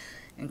country,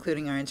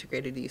 including our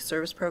integrated youth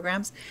service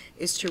programs,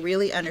 is to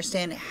really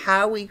understand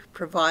how we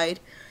provide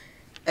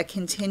a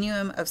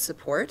continuum of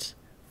support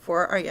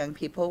for our young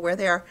people where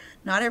they are.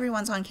 Not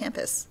everyone's on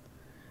campus.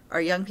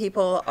 Our young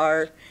people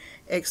are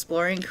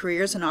exploring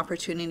careers and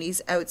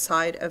opportunities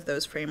outside of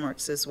those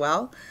frameworks as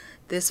well.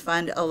 This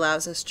fund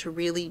allows us to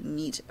really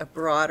meet a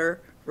broader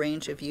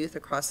range of youth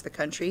across the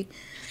country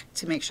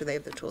to make sure they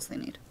have the tools they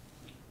need.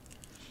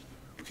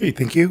 Okay,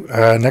 thank you.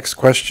 Next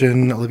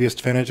question, Olivia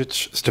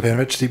Stefanovic,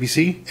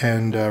 CBC,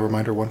 and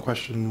reminder, one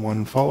question,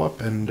 one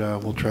follow-up, and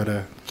we'll try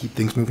to keep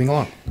things moving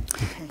along.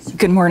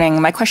 Good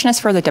morning. My question is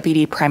for the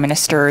Deputy Prime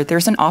Minister.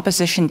 There's an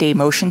Opposition Day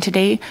motion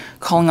today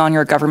calling on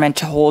your government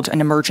to hold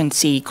an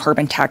emergency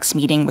carbon tax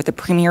meeting with the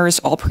premiers,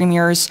 all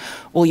premiers.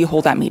 Will you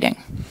hold that meeting?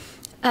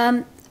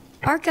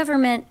 Our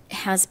government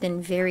has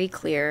been very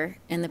clear,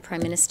 and the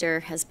Prime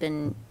Minister has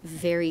been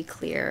very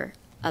clear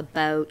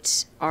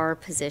about our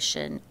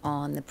position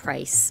on the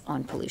price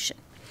on pollution.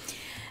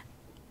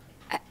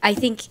 I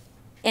think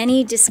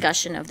any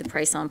discussion of the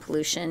price on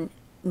pollution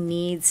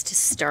needs to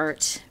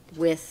start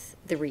with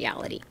the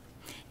reality,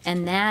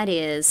 and that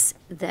is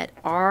that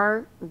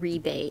our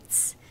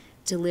rebates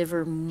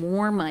deliver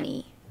more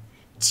money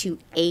to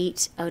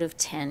 8 out of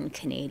 10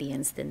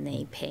 Canadians than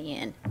they pay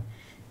in.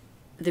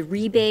 The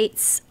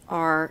rebates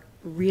are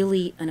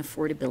really an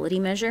affordability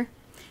measure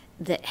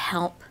that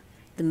help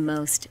the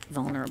most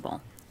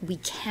vulnerable. We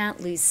can't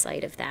lose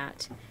sight of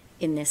that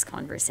in this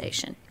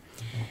conversation.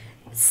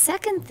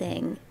 Second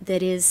thing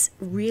that is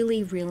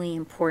really, really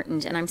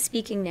important, and I'm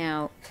speaking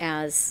now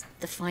as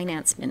the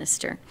finance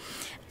minister,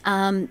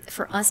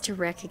 for us to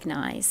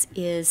recognize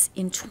is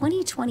in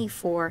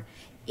 2024,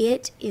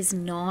 it is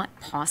not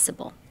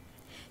possible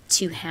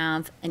to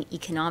have an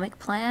economic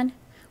plan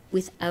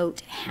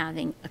without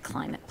having a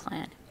climate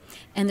plan.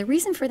 And the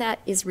reason for that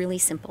is really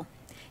simple.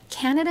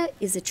 Canada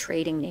is a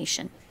trading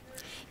nation.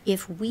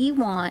 If we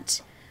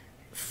want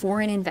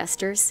foreign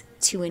investors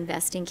to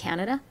invest in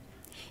Canada,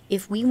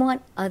 if we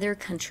want other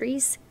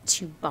countries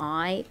to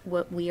buy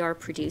what we are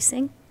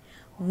producing,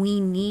 we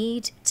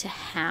need to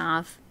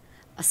have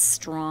a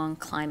strong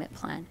climate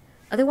plan.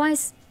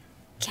 Otherwise,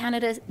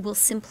 Canada will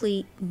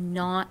simply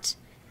not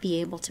be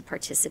able to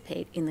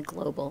participate in the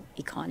global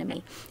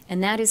economy.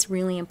 And that is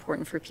really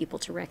important for people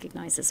to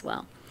recognize as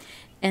well.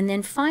 And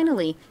then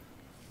finally,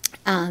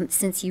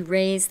 since you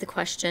raised the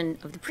question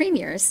of the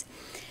premiers,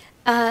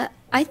 I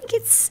think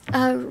it's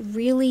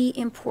really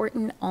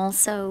important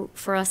also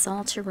for us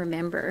all to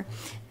remember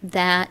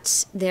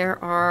that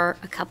there are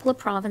a couple of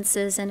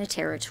provinces and a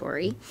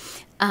territory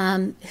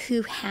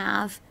who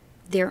have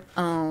their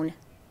own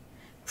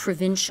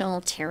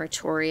provincial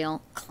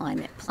territorial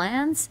climate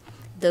plans.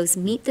 Those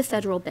meet the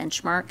federal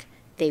benchmark.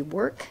 They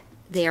work.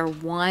 They are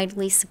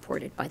widely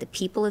supported by the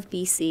people of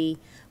BC,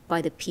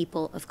 by the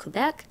people of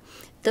Quebec.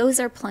 Those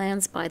are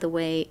plans, by the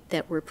way,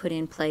 that were put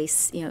in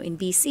place, in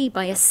BC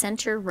by a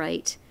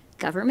center-right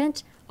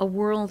government, a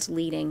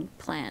world-leading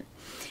plan.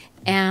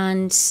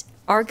 And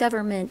our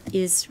government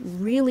is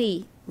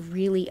really,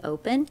 really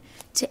open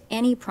to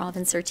any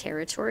province or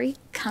territory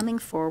coming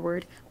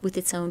forward with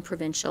its own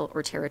provincial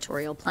or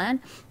territorial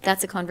plan.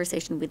 That's a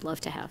conversation we'd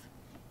love to have.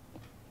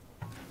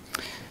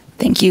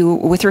 Thank you.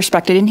 With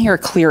respect, I didn't hear a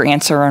clear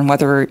answer on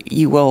whether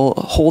you will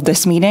hold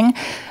this meeting,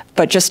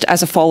 but just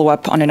as a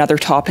follow-up on another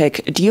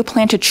topic, do you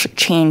plan to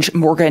change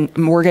mortgage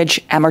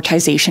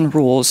amortization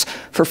rules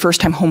for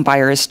first-time home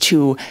buyers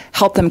to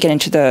help them get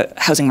into the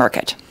housing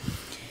market?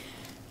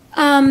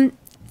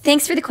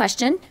 Thanks for the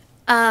question.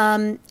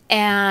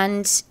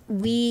 And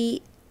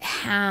we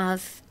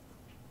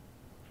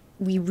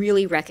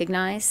really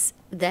recognize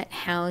that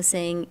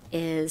housing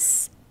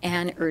is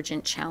an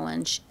urgent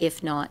challenge,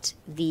 if not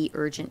the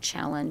urgent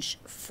challenge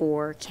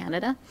for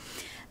Canada,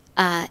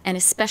 and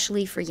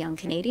especially for young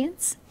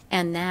Canadians.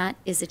 And that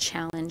is a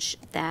challenge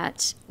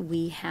that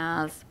we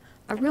have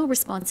a real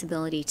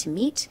responsibility to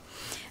meet.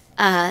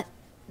 The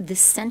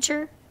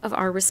center of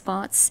our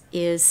response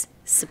is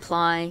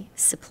supply,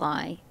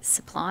 supply,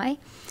 supply.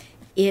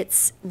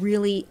 It's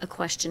really a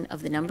question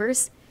of the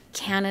numbers.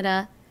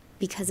 Canada,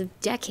 because of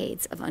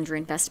decades of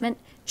underinvestment,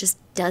 just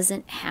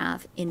doesn't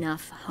have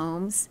enough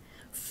homes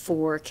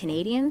for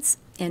Canadians,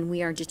 and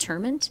we are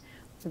determined,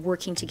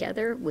 working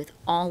together with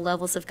all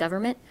levels of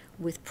government,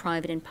 with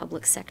private and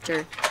public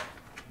sector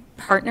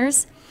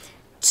partners,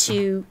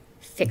 to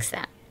fix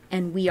that.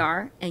 And we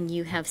are, and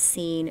you have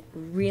seen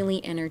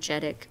really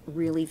energetic,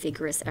 really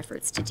vigorous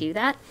efforts to do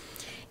that.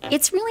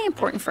 It's really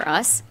important for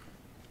us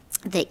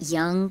that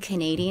young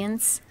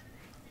Canadians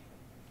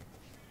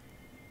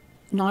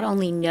not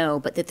only know,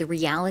 but that the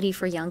reality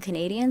for young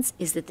Canadians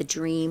is that the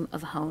dream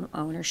of home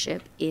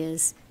ownership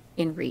is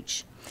in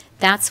reach.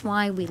 That's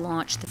why we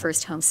launched the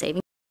first home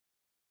savings.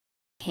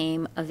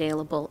 Became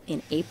available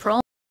in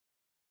April.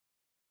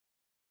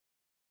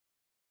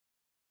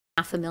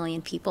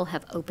 500,000 people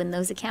have opened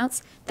those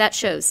accounts. That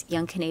shows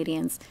young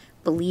Canadians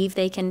believe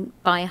they can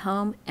buy a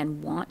home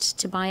and want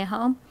to buy a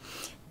home.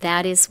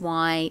 That is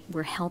why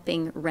we're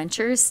helping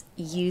renters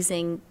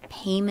using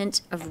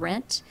payment of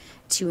rent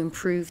to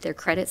improve their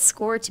credit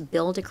score, to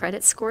build a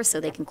credit score so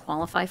they can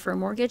qualify for a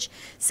mortgage.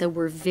 So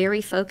we're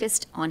very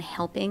focused on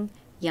helping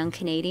young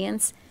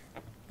Canadians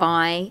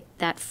buy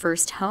that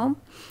first home.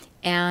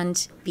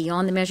 And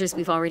beyond the measures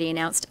we've already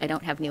announced, I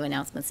don't have new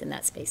announcements in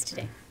that space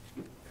today.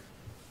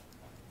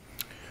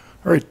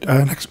 All right,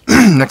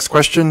 next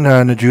question,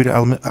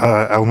 Najuda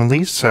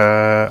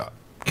Almalise,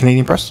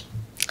 Canadian Press.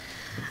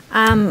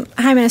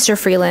 Hi, Minister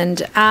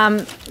Freeland.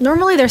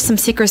 Normally there's some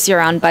secrecy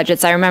around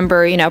budgets. I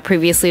remember,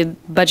 previously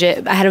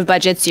ahead of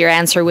budgets, your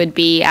answer would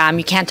be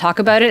you can't talk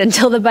about it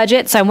until the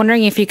budget. So I'm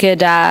wondering if you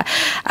could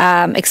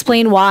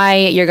explain why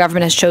your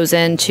government has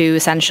chosen to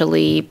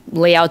essentially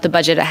lay out the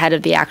budget ahead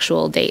of the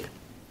actual date.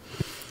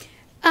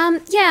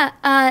 Thanks,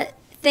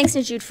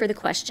 Najude, for the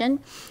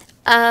question.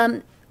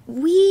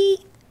 We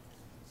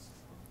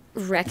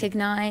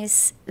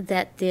recognize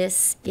that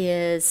this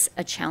is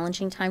a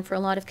challenging time for a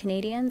lot of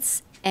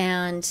Canadians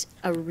and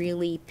a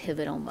really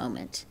pivotal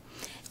moment.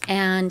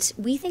 And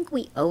we think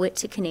we owe it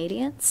to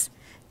Canadians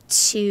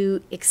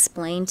to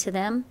explain to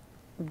them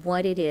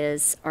what it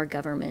is our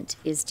government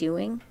is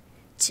doing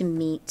to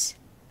meet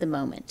the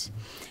moment.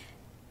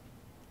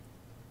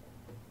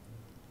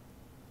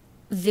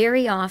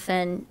 Very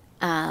often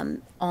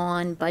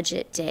on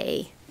budget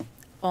day,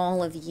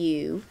 all of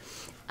you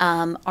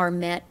are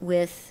met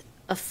with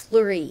a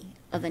flurry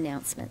of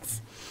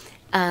announcements,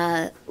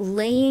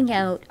 laying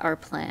out our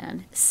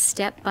plan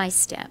step by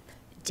step,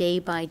 day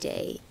by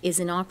day, is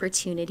an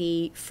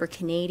opportunity for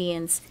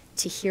Canadians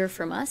to hear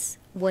from us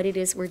what it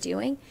is we're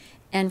doing,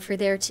 and for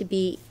there to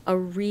be a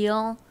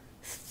real,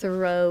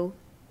 thorough,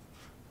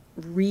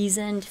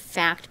 reasoned,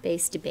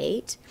 fact-based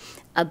debate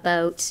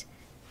about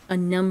a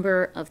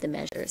number of the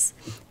measures.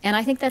 And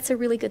I think that's a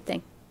really good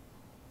thing.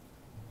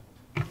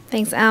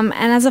 Thanks. And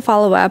as a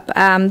follow-up,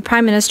 the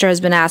Prime Minister has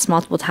been asked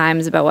multiple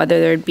times about whether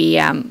there'd be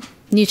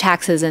new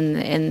taxes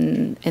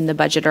in the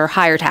budget or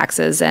higher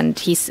taxes, and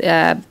he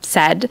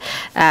said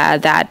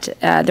that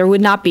there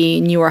would not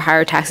be new or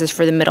higher taxes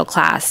for the middle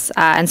class.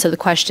 And so the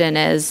question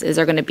is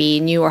there going to be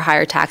new or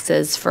higher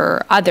taxes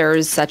for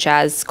others, such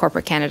as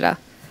corporate Canada?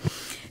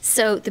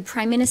 So the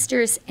Prime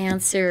Minister's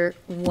answer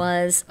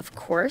was, of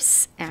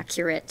course,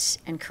 accurate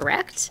and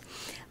correct.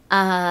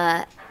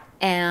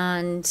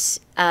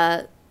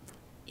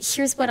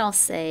 Here's what I'll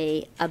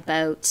say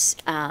about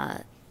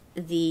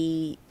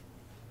the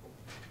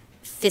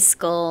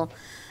fiscal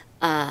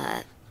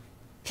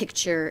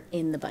picture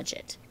in the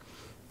budget.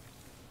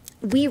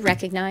 We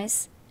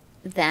recognize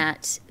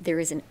that there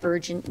is an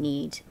urgent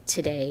need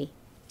today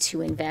to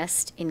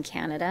invest in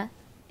Canada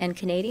and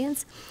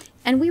Canadians.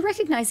 And we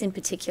recognize in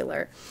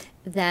particular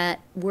that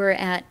we're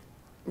at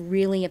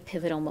really a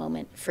pivotal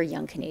moment for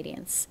young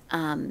Canadians,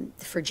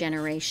 for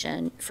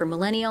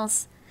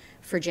millennials,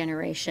 for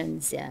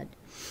Generation Z.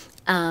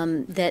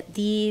 That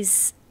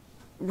these,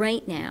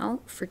 right now,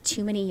 for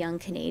too many young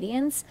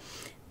Canadians,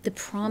 the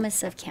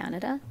promise of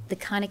Canada, the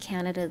kind of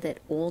Canada that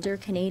older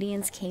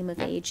Canadians came of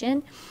age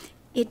in,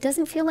 it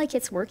doesn't feel like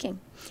it's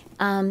working.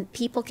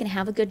 People can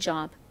have a good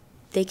job,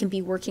 they can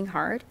be working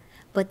hard,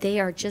 but they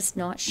are just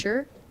not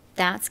sure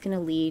that's going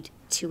to lead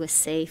to a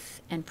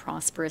safe and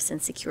prosperous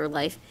and secure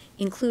life,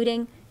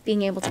 including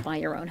being able to buy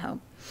your own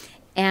home.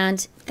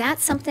 And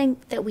that's something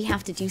that we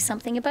have to do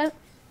something about.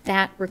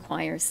 That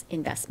requires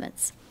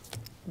investments.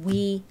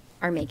 We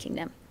are making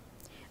them.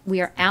 We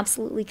are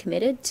absolutely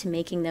committed to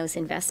making those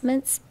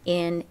investments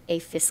in a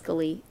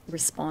fiscally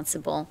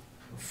responsible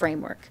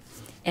framework,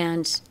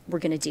 and we're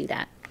going to do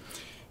that.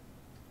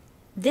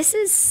 This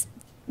is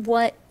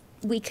what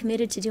we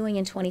committed to doing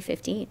in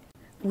 2015.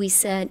 We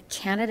said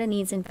Canada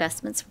needs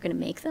investments, we're going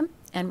to make them,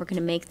 and we're going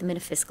to make them in a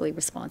fiscally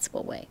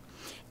responsible way.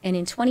 And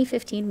in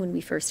 2015, when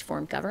we first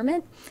formed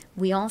government,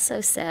 we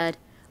also said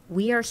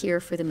we are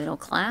here for the middle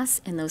class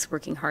and those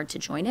working hard to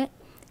join it,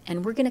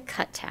 and we're going to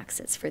cut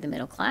taxes for the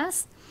middle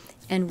class,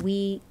 and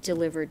we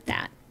delivered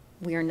that.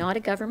 We are not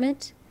a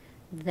government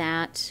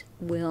that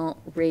will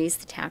raise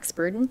the tax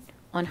burden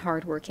on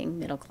hardworking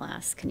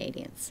middle-class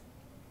Canadians.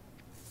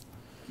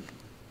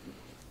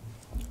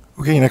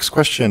 Okay, next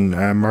question,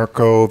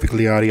 Marco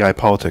Vigliotti,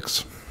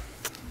 iPolitics.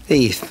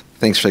 Hey,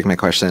 thanks for taking my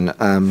question.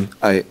 I'm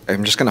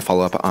just going to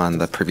follow up on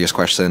the previous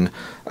question.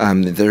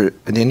 An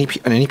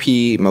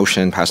NEP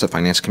motion passed the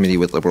Finance Committee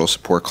with Liberal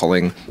support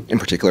calling, in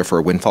particular, for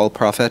a windfall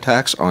profit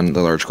tax on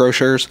the large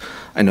grocers.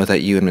 I know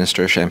that you and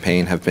Minister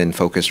Champagne have been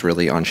focused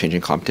really on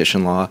changing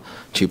competition law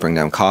to bring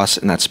down costs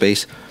in that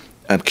space.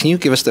 Can you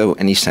give us, though,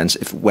 any sense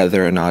if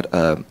whether or not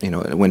a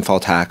windfall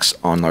tax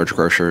on large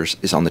grocers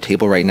is on the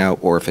table right now,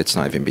 or if it's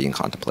not even being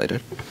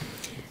contemplated?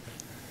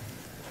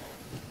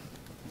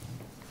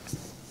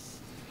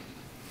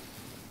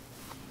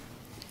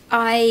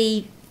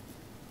 I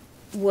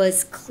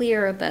was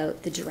clear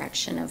about the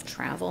direction of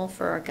travel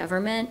for our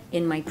government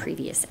in my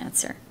previous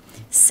answer.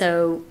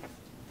 So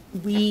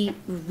we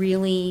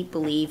really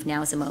believe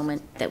now is a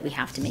moment that we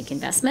have to make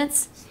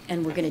investments,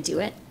 and we're going to do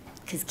it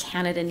because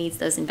Canada needs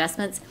those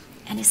investments,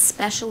 and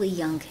especially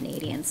young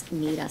Canadians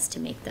need us to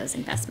make those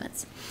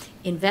investments.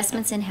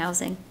 Investments in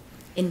housing,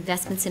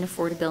 investments in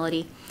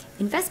affordability,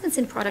 investments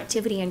in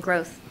productivity and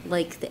growth,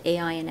 like the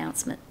AI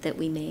announcement that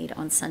we made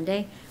on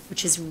Sunday,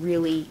 which is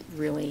really,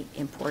 really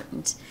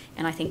important,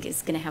 and I think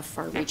is going to have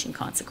far-reaching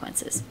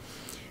consequences.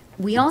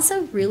 We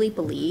also really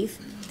believe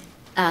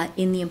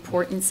in the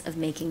importance of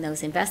making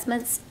those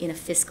investments in a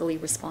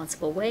fiscally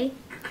responsible way,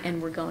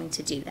 and we're going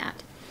to do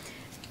that.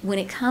 When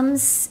it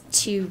comes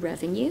to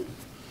revenue,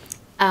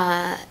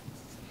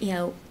 you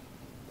know,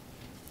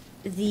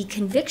 the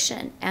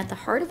conviction at the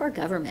heart of our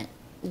government,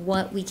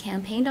 what we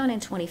campaigned on in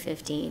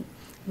 2015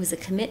 was a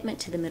commitment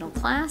to the middle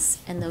class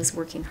and those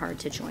working hard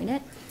to join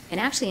it. And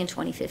actually in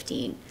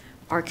 2015,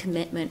 our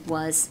commitment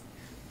was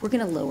we're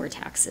going to lower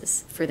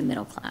taxes for the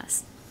middle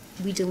class.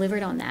 We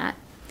delivered on that.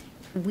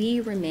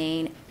 We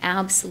remain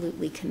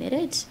absolutely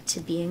committed to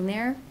being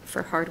there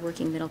for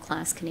hardworking middle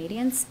class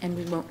Canadians, and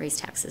we won't raise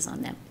taxes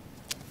on them.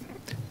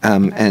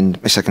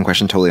 And my second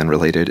question, totally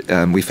unrelated.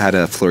 We've had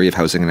a flurry of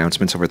housing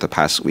announcements over the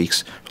past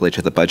weeks related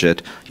to the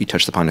budget. You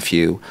touched upon a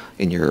few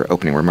in your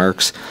opening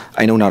remarks.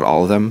 I know not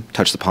all of them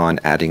touched upon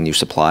adding new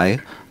supply,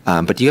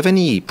 but do you have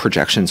any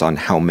projections on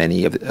how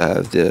many of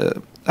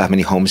how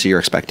many homes you're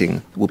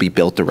expecting will be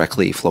built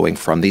directly flowing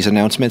from these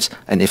announcements?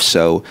 And if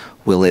so,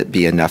 will it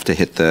be enough to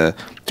hit the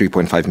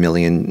 3.5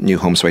 million new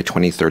homes by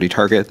 2030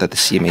 target that the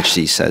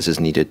CMHC says is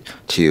needed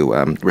to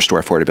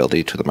restore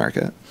affordability to the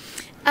market?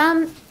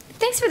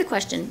 Thanks for the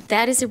question.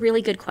 That is a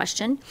really good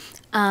question.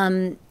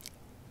 And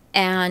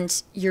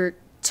you're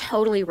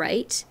totally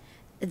right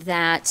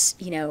that,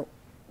 you know,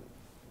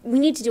 we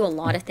need to do a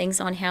lot of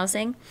things on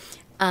housing,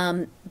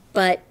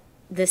 but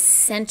the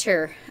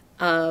center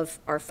of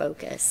our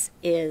focus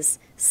is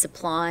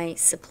supply,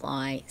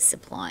 supply,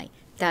 supply.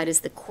 That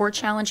is the core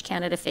challenge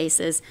Canada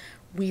faces.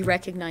 We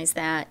recognize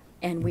that,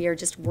 and we are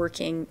just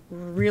working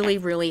really,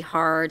 really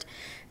hard,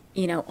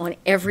 you know, on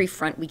every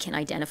front we can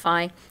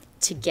identify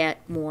to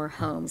get more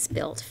homes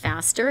built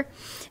faster.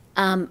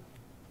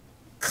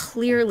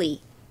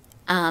 Clearly,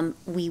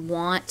 we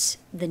want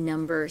the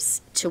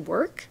numbers to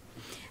work.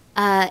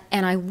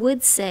 And I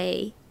would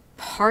say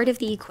part of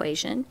the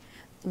equation,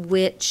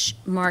 which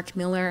Mark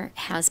Miller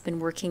has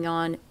been working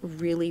on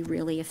really,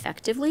 really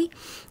effectively,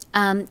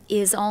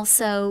 is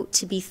also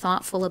to be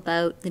thoughtful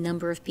about the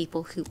number of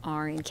people who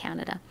are in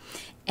Canada.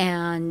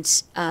 And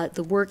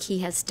the work he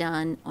has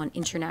done on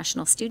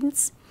international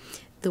students,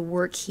 the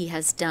work he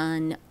has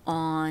done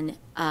on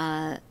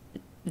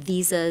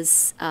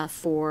visas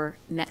for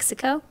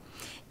Mexico,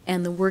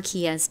 and the work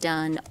he has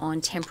done on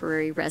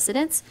temporary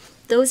residents,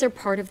 those are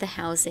part of the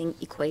housing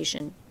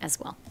equation as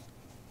well.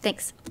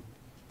 Thanks.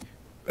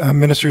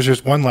 Ministers,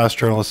 there's one last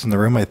journalist in the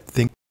room, I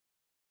think.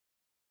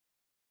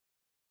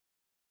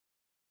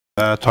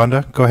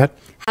 Tonda, go ahead.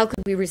 How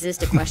could we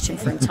resist a question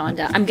from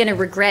Tonda? I'm going to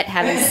regret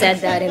having said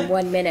that in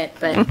 1 minute,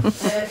 but...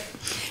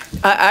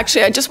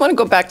 Actually, I just want to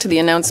go back to the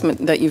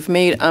announcement that you've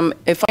made.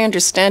 If I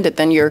understand it,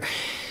 then you're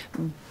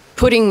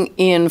putting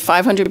in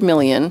 $500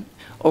 million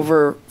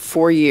over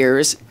 4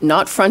 years,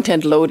 not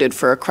front-end loaded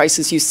for a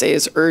crisis you say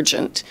is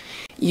urgent.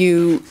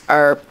 You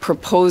are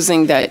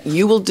proposing that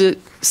you will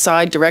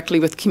decide directly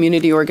with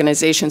community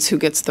organizations who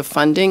gets the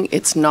funding.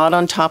 It's not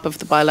on top of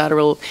the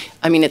bilateral,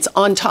 I mean, it's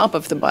on top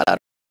of the bilateral.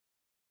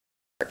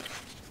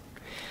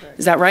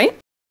 Is that right?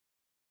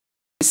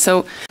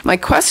 So my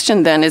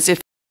question then is,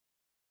 if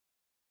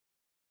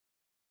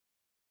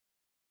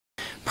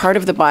part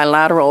of the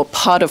bilateral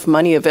pot of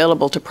money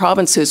available to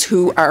provinces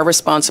who are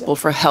responsible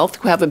for health,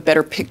 who have a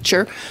better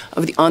picture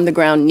of the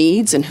on-the-ground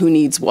needs and who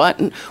needs what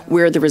and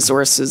where the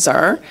resources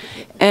are.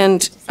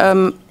 And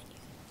so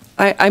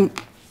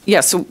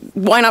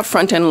why not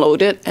front-end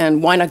load it,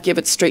 and why not give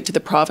it straight to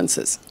the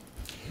provinces?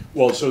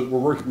 Well, so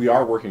we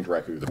are working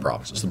directly with the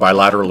provinces. The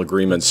bilateral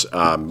agreements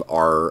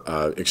are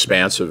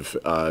expansive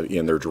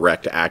in their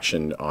direct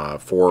action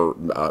for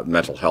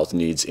mental health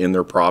needs in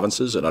their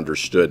provinces and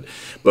understood.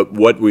 But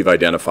what we've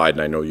identified,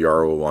 and I know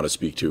Yarrow will want to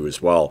speak to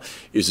as well,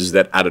 is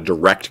that at a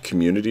direct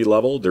community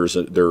level, there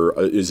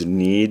is a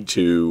need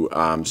to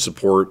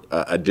support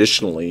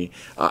additionally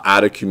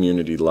at a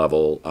community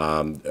level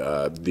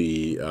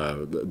the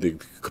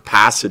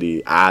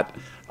capacity at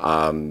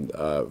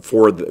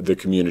for the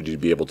community to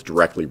be able to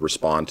directly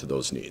respond to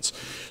those needs.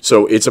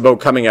 So it's about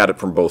coming at it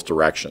from both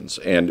directions.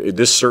 And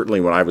this certainly,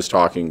 when I was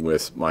talking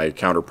with my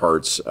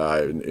counterparts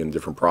in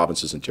different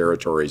provinces and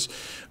territories,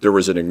 there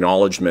was an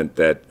acknowledgement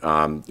that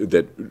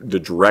that the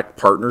direct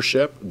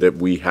partnership that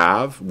we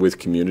have with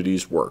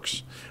communities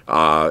works.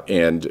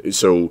 And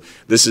so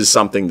this is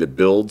something that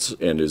builds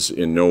and is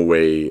in no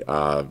way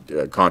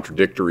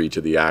contradictory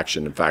to the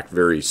action, in fact,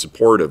 very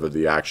supportive of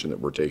the action that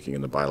we're taking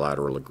in the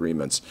bilateral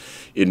agreements.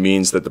 It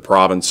means that the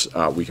province,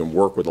 we can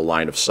work with a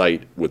line of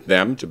sight with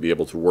them to be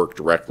able to work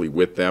directly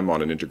with them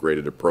on an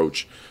integrated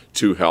approach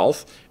to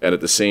health, and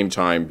at the same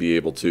time be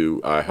able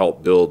to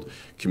help build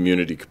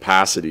community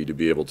capacity to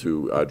be able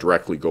to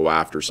directly go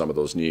after some of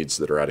those needs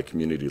that are at a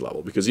community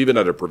level. Because even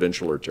at a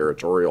provincial or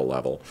territorial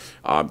level,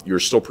 you're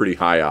still pretty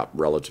high up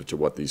relative to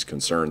what these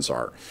concerns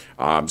are.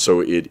 So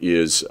it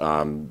is,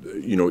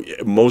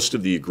 most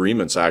of the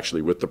agreements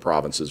actually with the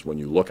provinces, when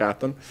you look at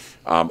them,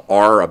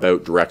 are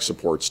about direct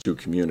supports to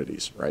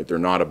communities, right? They're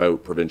not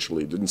about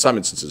provincially, in some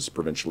instances,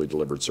 provincially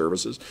delivered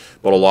services,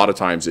 but a lot of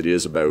times it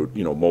is about,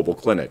 mobile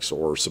clinics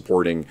or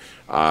supporting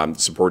a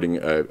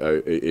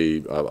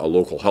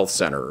local health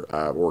center,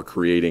 or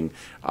creating,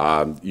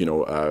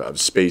 a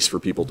space for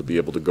people to be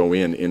able to go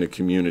in a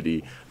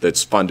community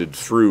that's funded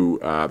through,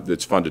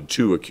 that's funded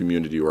to a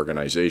community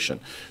organization.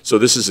 So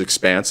this is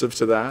expansive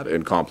to that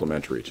and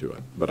complementary to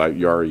it. But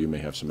Yara, you may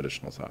have some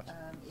additional thoughts.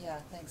 Yeah,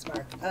 thanks,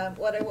 Mark.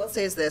 What I will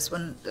say is this: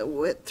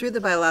 through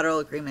the bilateral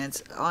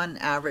agreements, on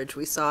average,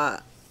 we saw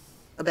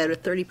about a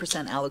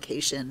 30%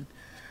 allocation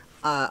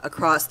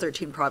across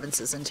 13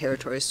 provinces and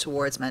territories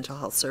towards mental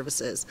health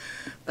services.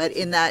 But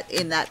in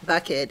that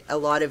bucket, a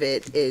lot of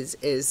it is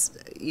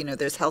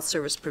there's health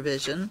service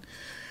provision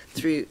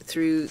through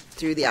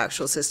the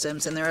actual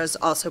systems, and there is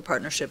also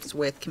partnerships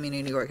with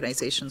community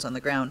organizations on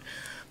the ground.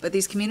 But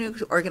these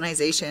community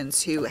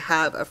organizations who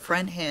have a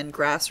front-hand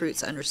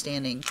grassroots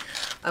understanding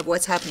of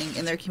what's happening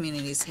in their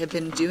communities have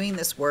been doing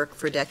this work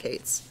for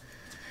decades.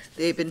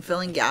 They've been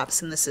filling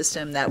gaps in the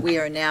system that we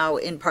are now,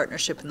 in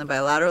partnership in the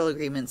bilateral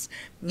agreements,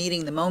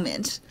 meeting the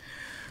moment,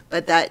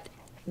 but that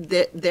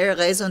their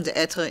raison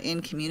d'etre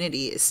in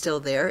community is still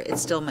there.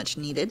 It's still much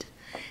needed.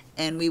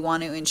 And we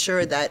want to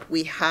ensure that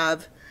we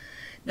have,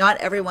 not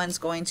everyone's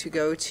going to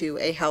go to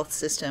a health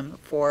system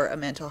for a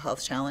mental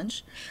health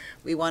challenge.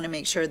 We want to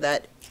make sure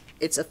that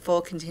it's a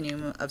full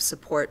continuum of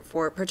support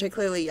for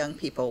particularly young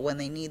people when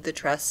they need the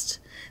trust,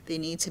 they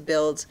need to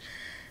build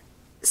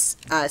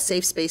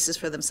safe spaces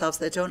for themselves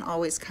that don't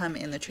always come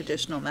in the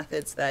traditional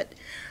methods that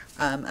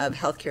of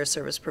healthcare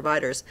service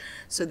providers.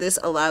 So this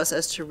allows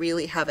us to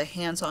really have a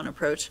hands-on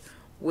approach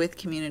with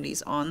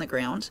communities on the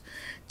ground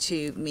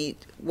to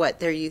meet what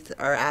their youth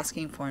are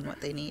asking for and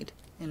what they need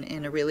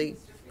in a really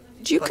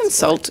Do you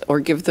consult or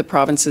give the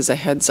provinces a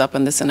heads up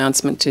on this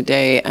announcement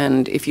today?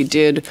 And if you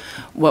did,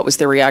 what was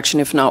their reaction?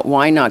 If not,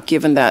 why not,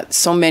 given that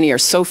so many are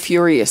so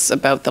furious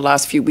about the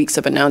last few weeks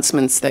of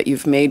announcements that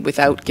you've made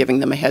without giving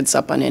them a heads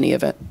up on any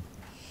of it?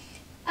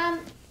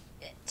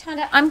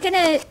 Tonda, I'm going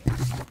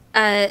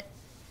to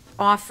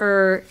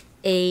offer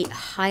a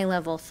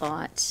high-level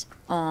thought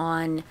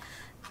on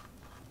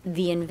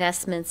the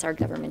investments our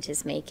government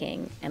is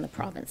making and the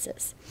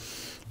provinces.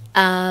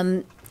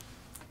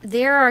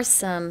 There are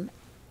some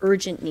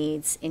urgent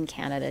needs in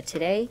Canada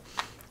today.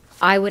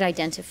 I would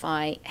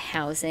identify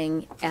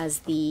housing as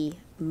the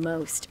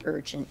most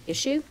urgent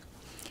issue.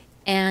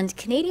 And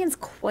Canadians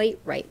quite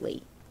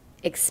rightly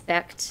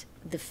expect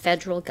the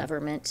federal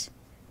government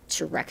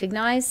to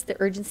recognize the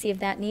urgency of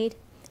that need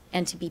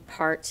and to be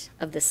part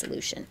of the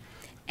solution.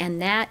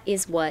 And that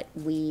is what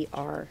we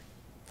are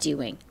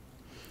doing.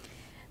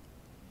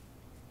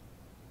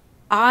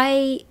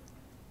 I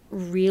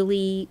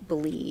really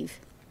believe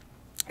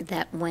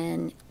that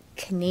when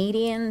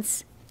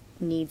Canadians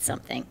need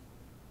something,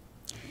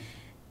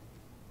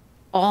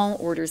 all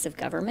orders of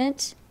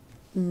government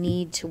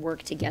need to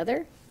work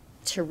together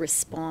to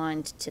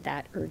respond to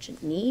that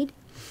urgent need.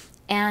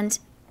 And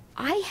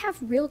I have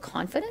real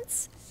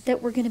confidence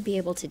that we're going to be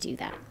able to do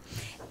that.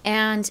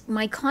 And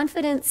my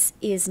confidence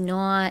is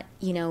not,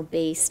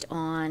 based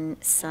on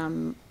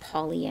some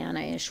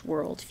Pollyanna-ish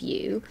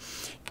worldview.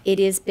 It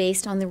is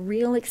based on the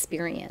real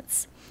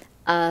experience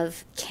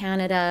of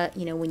Canada,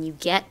 when you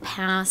get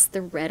past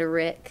the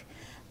rhetoric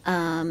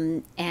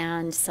and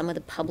some of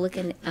the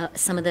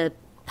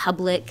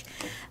public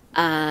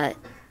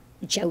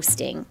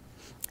jousting.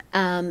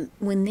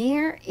 When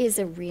there is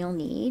a real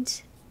need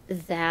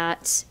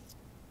that,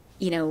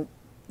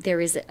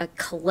 there is a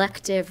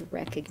collective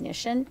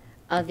recognition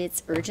of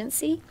its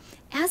urgency,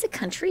 as a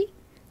country,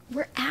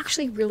 we're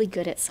actually really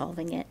good at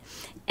solving it.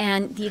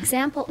 And the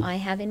example I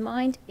have in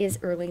mind is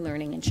early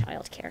learning and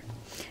childcare.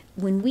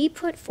 When we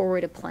put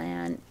forward a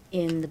plan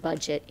in the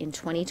budget in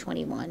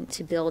 2021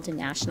 to build a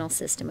national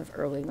system of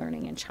early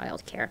learning and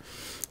childcare,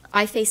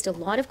 I faced a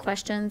lot of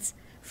questions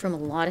from a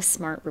lot of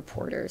smart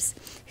reporters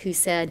who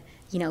said,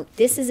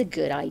 this is a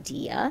good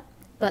idea,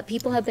 but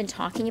people have been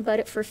talking about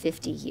it for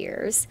 50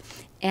 years,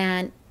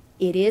 and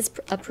it is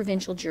a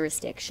provincial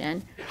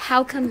jurisdiction.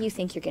 How come you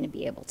think you're going to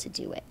be able to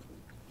do it?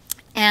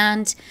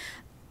 And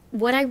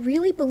what I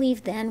really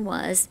believed then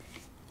was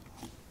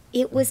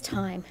it was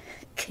time.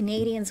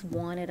 Canadians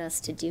wanted us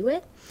to do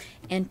it,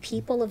 and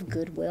people of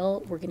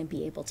goodwill were going to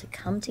be able to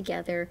come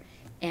together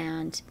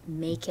and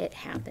make it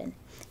happen.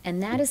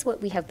 And that is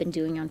what we have been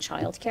doing on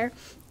childcare.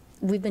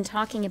 We've been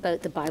talking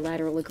about the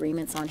bilateral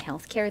agreements on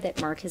healthcare that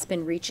Mark has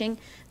been reaching.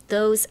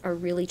 Those are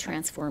really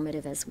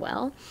transformative as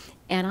well.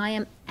 And I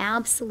am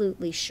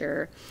absolutely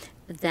sure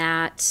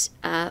that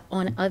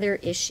on other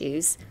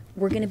issues,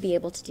 we're going to be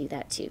able to do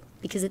that too.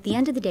 Because at the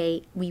end of the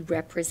day, we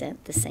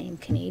represent the same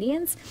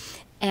Canadians.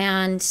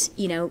 And,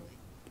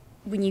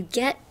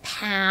 get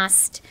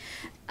past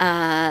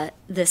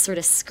the sort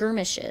of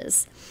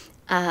skirmishes,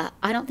 I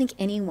don't think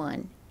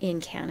anyone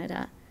in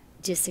Canada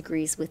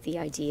disagrees with the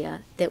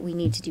idea that we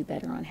need to do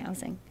better on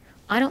housing.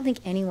 I don't think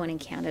anyone in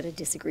Canada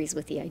disagrees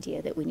with the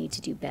idea that we need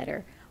to do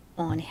better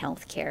on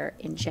health care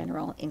in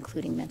general,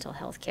 including mental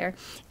health care.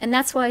 And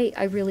that's why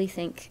I really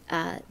think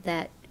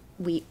that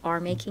we are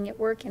making it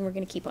work, and we're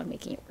going to keep on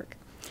making it work.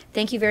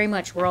 Thank you very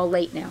much. We're all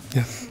late now.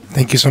 Yeah.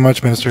 Thank you so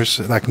much, ministers.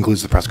 That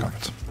concludes the press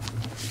conference.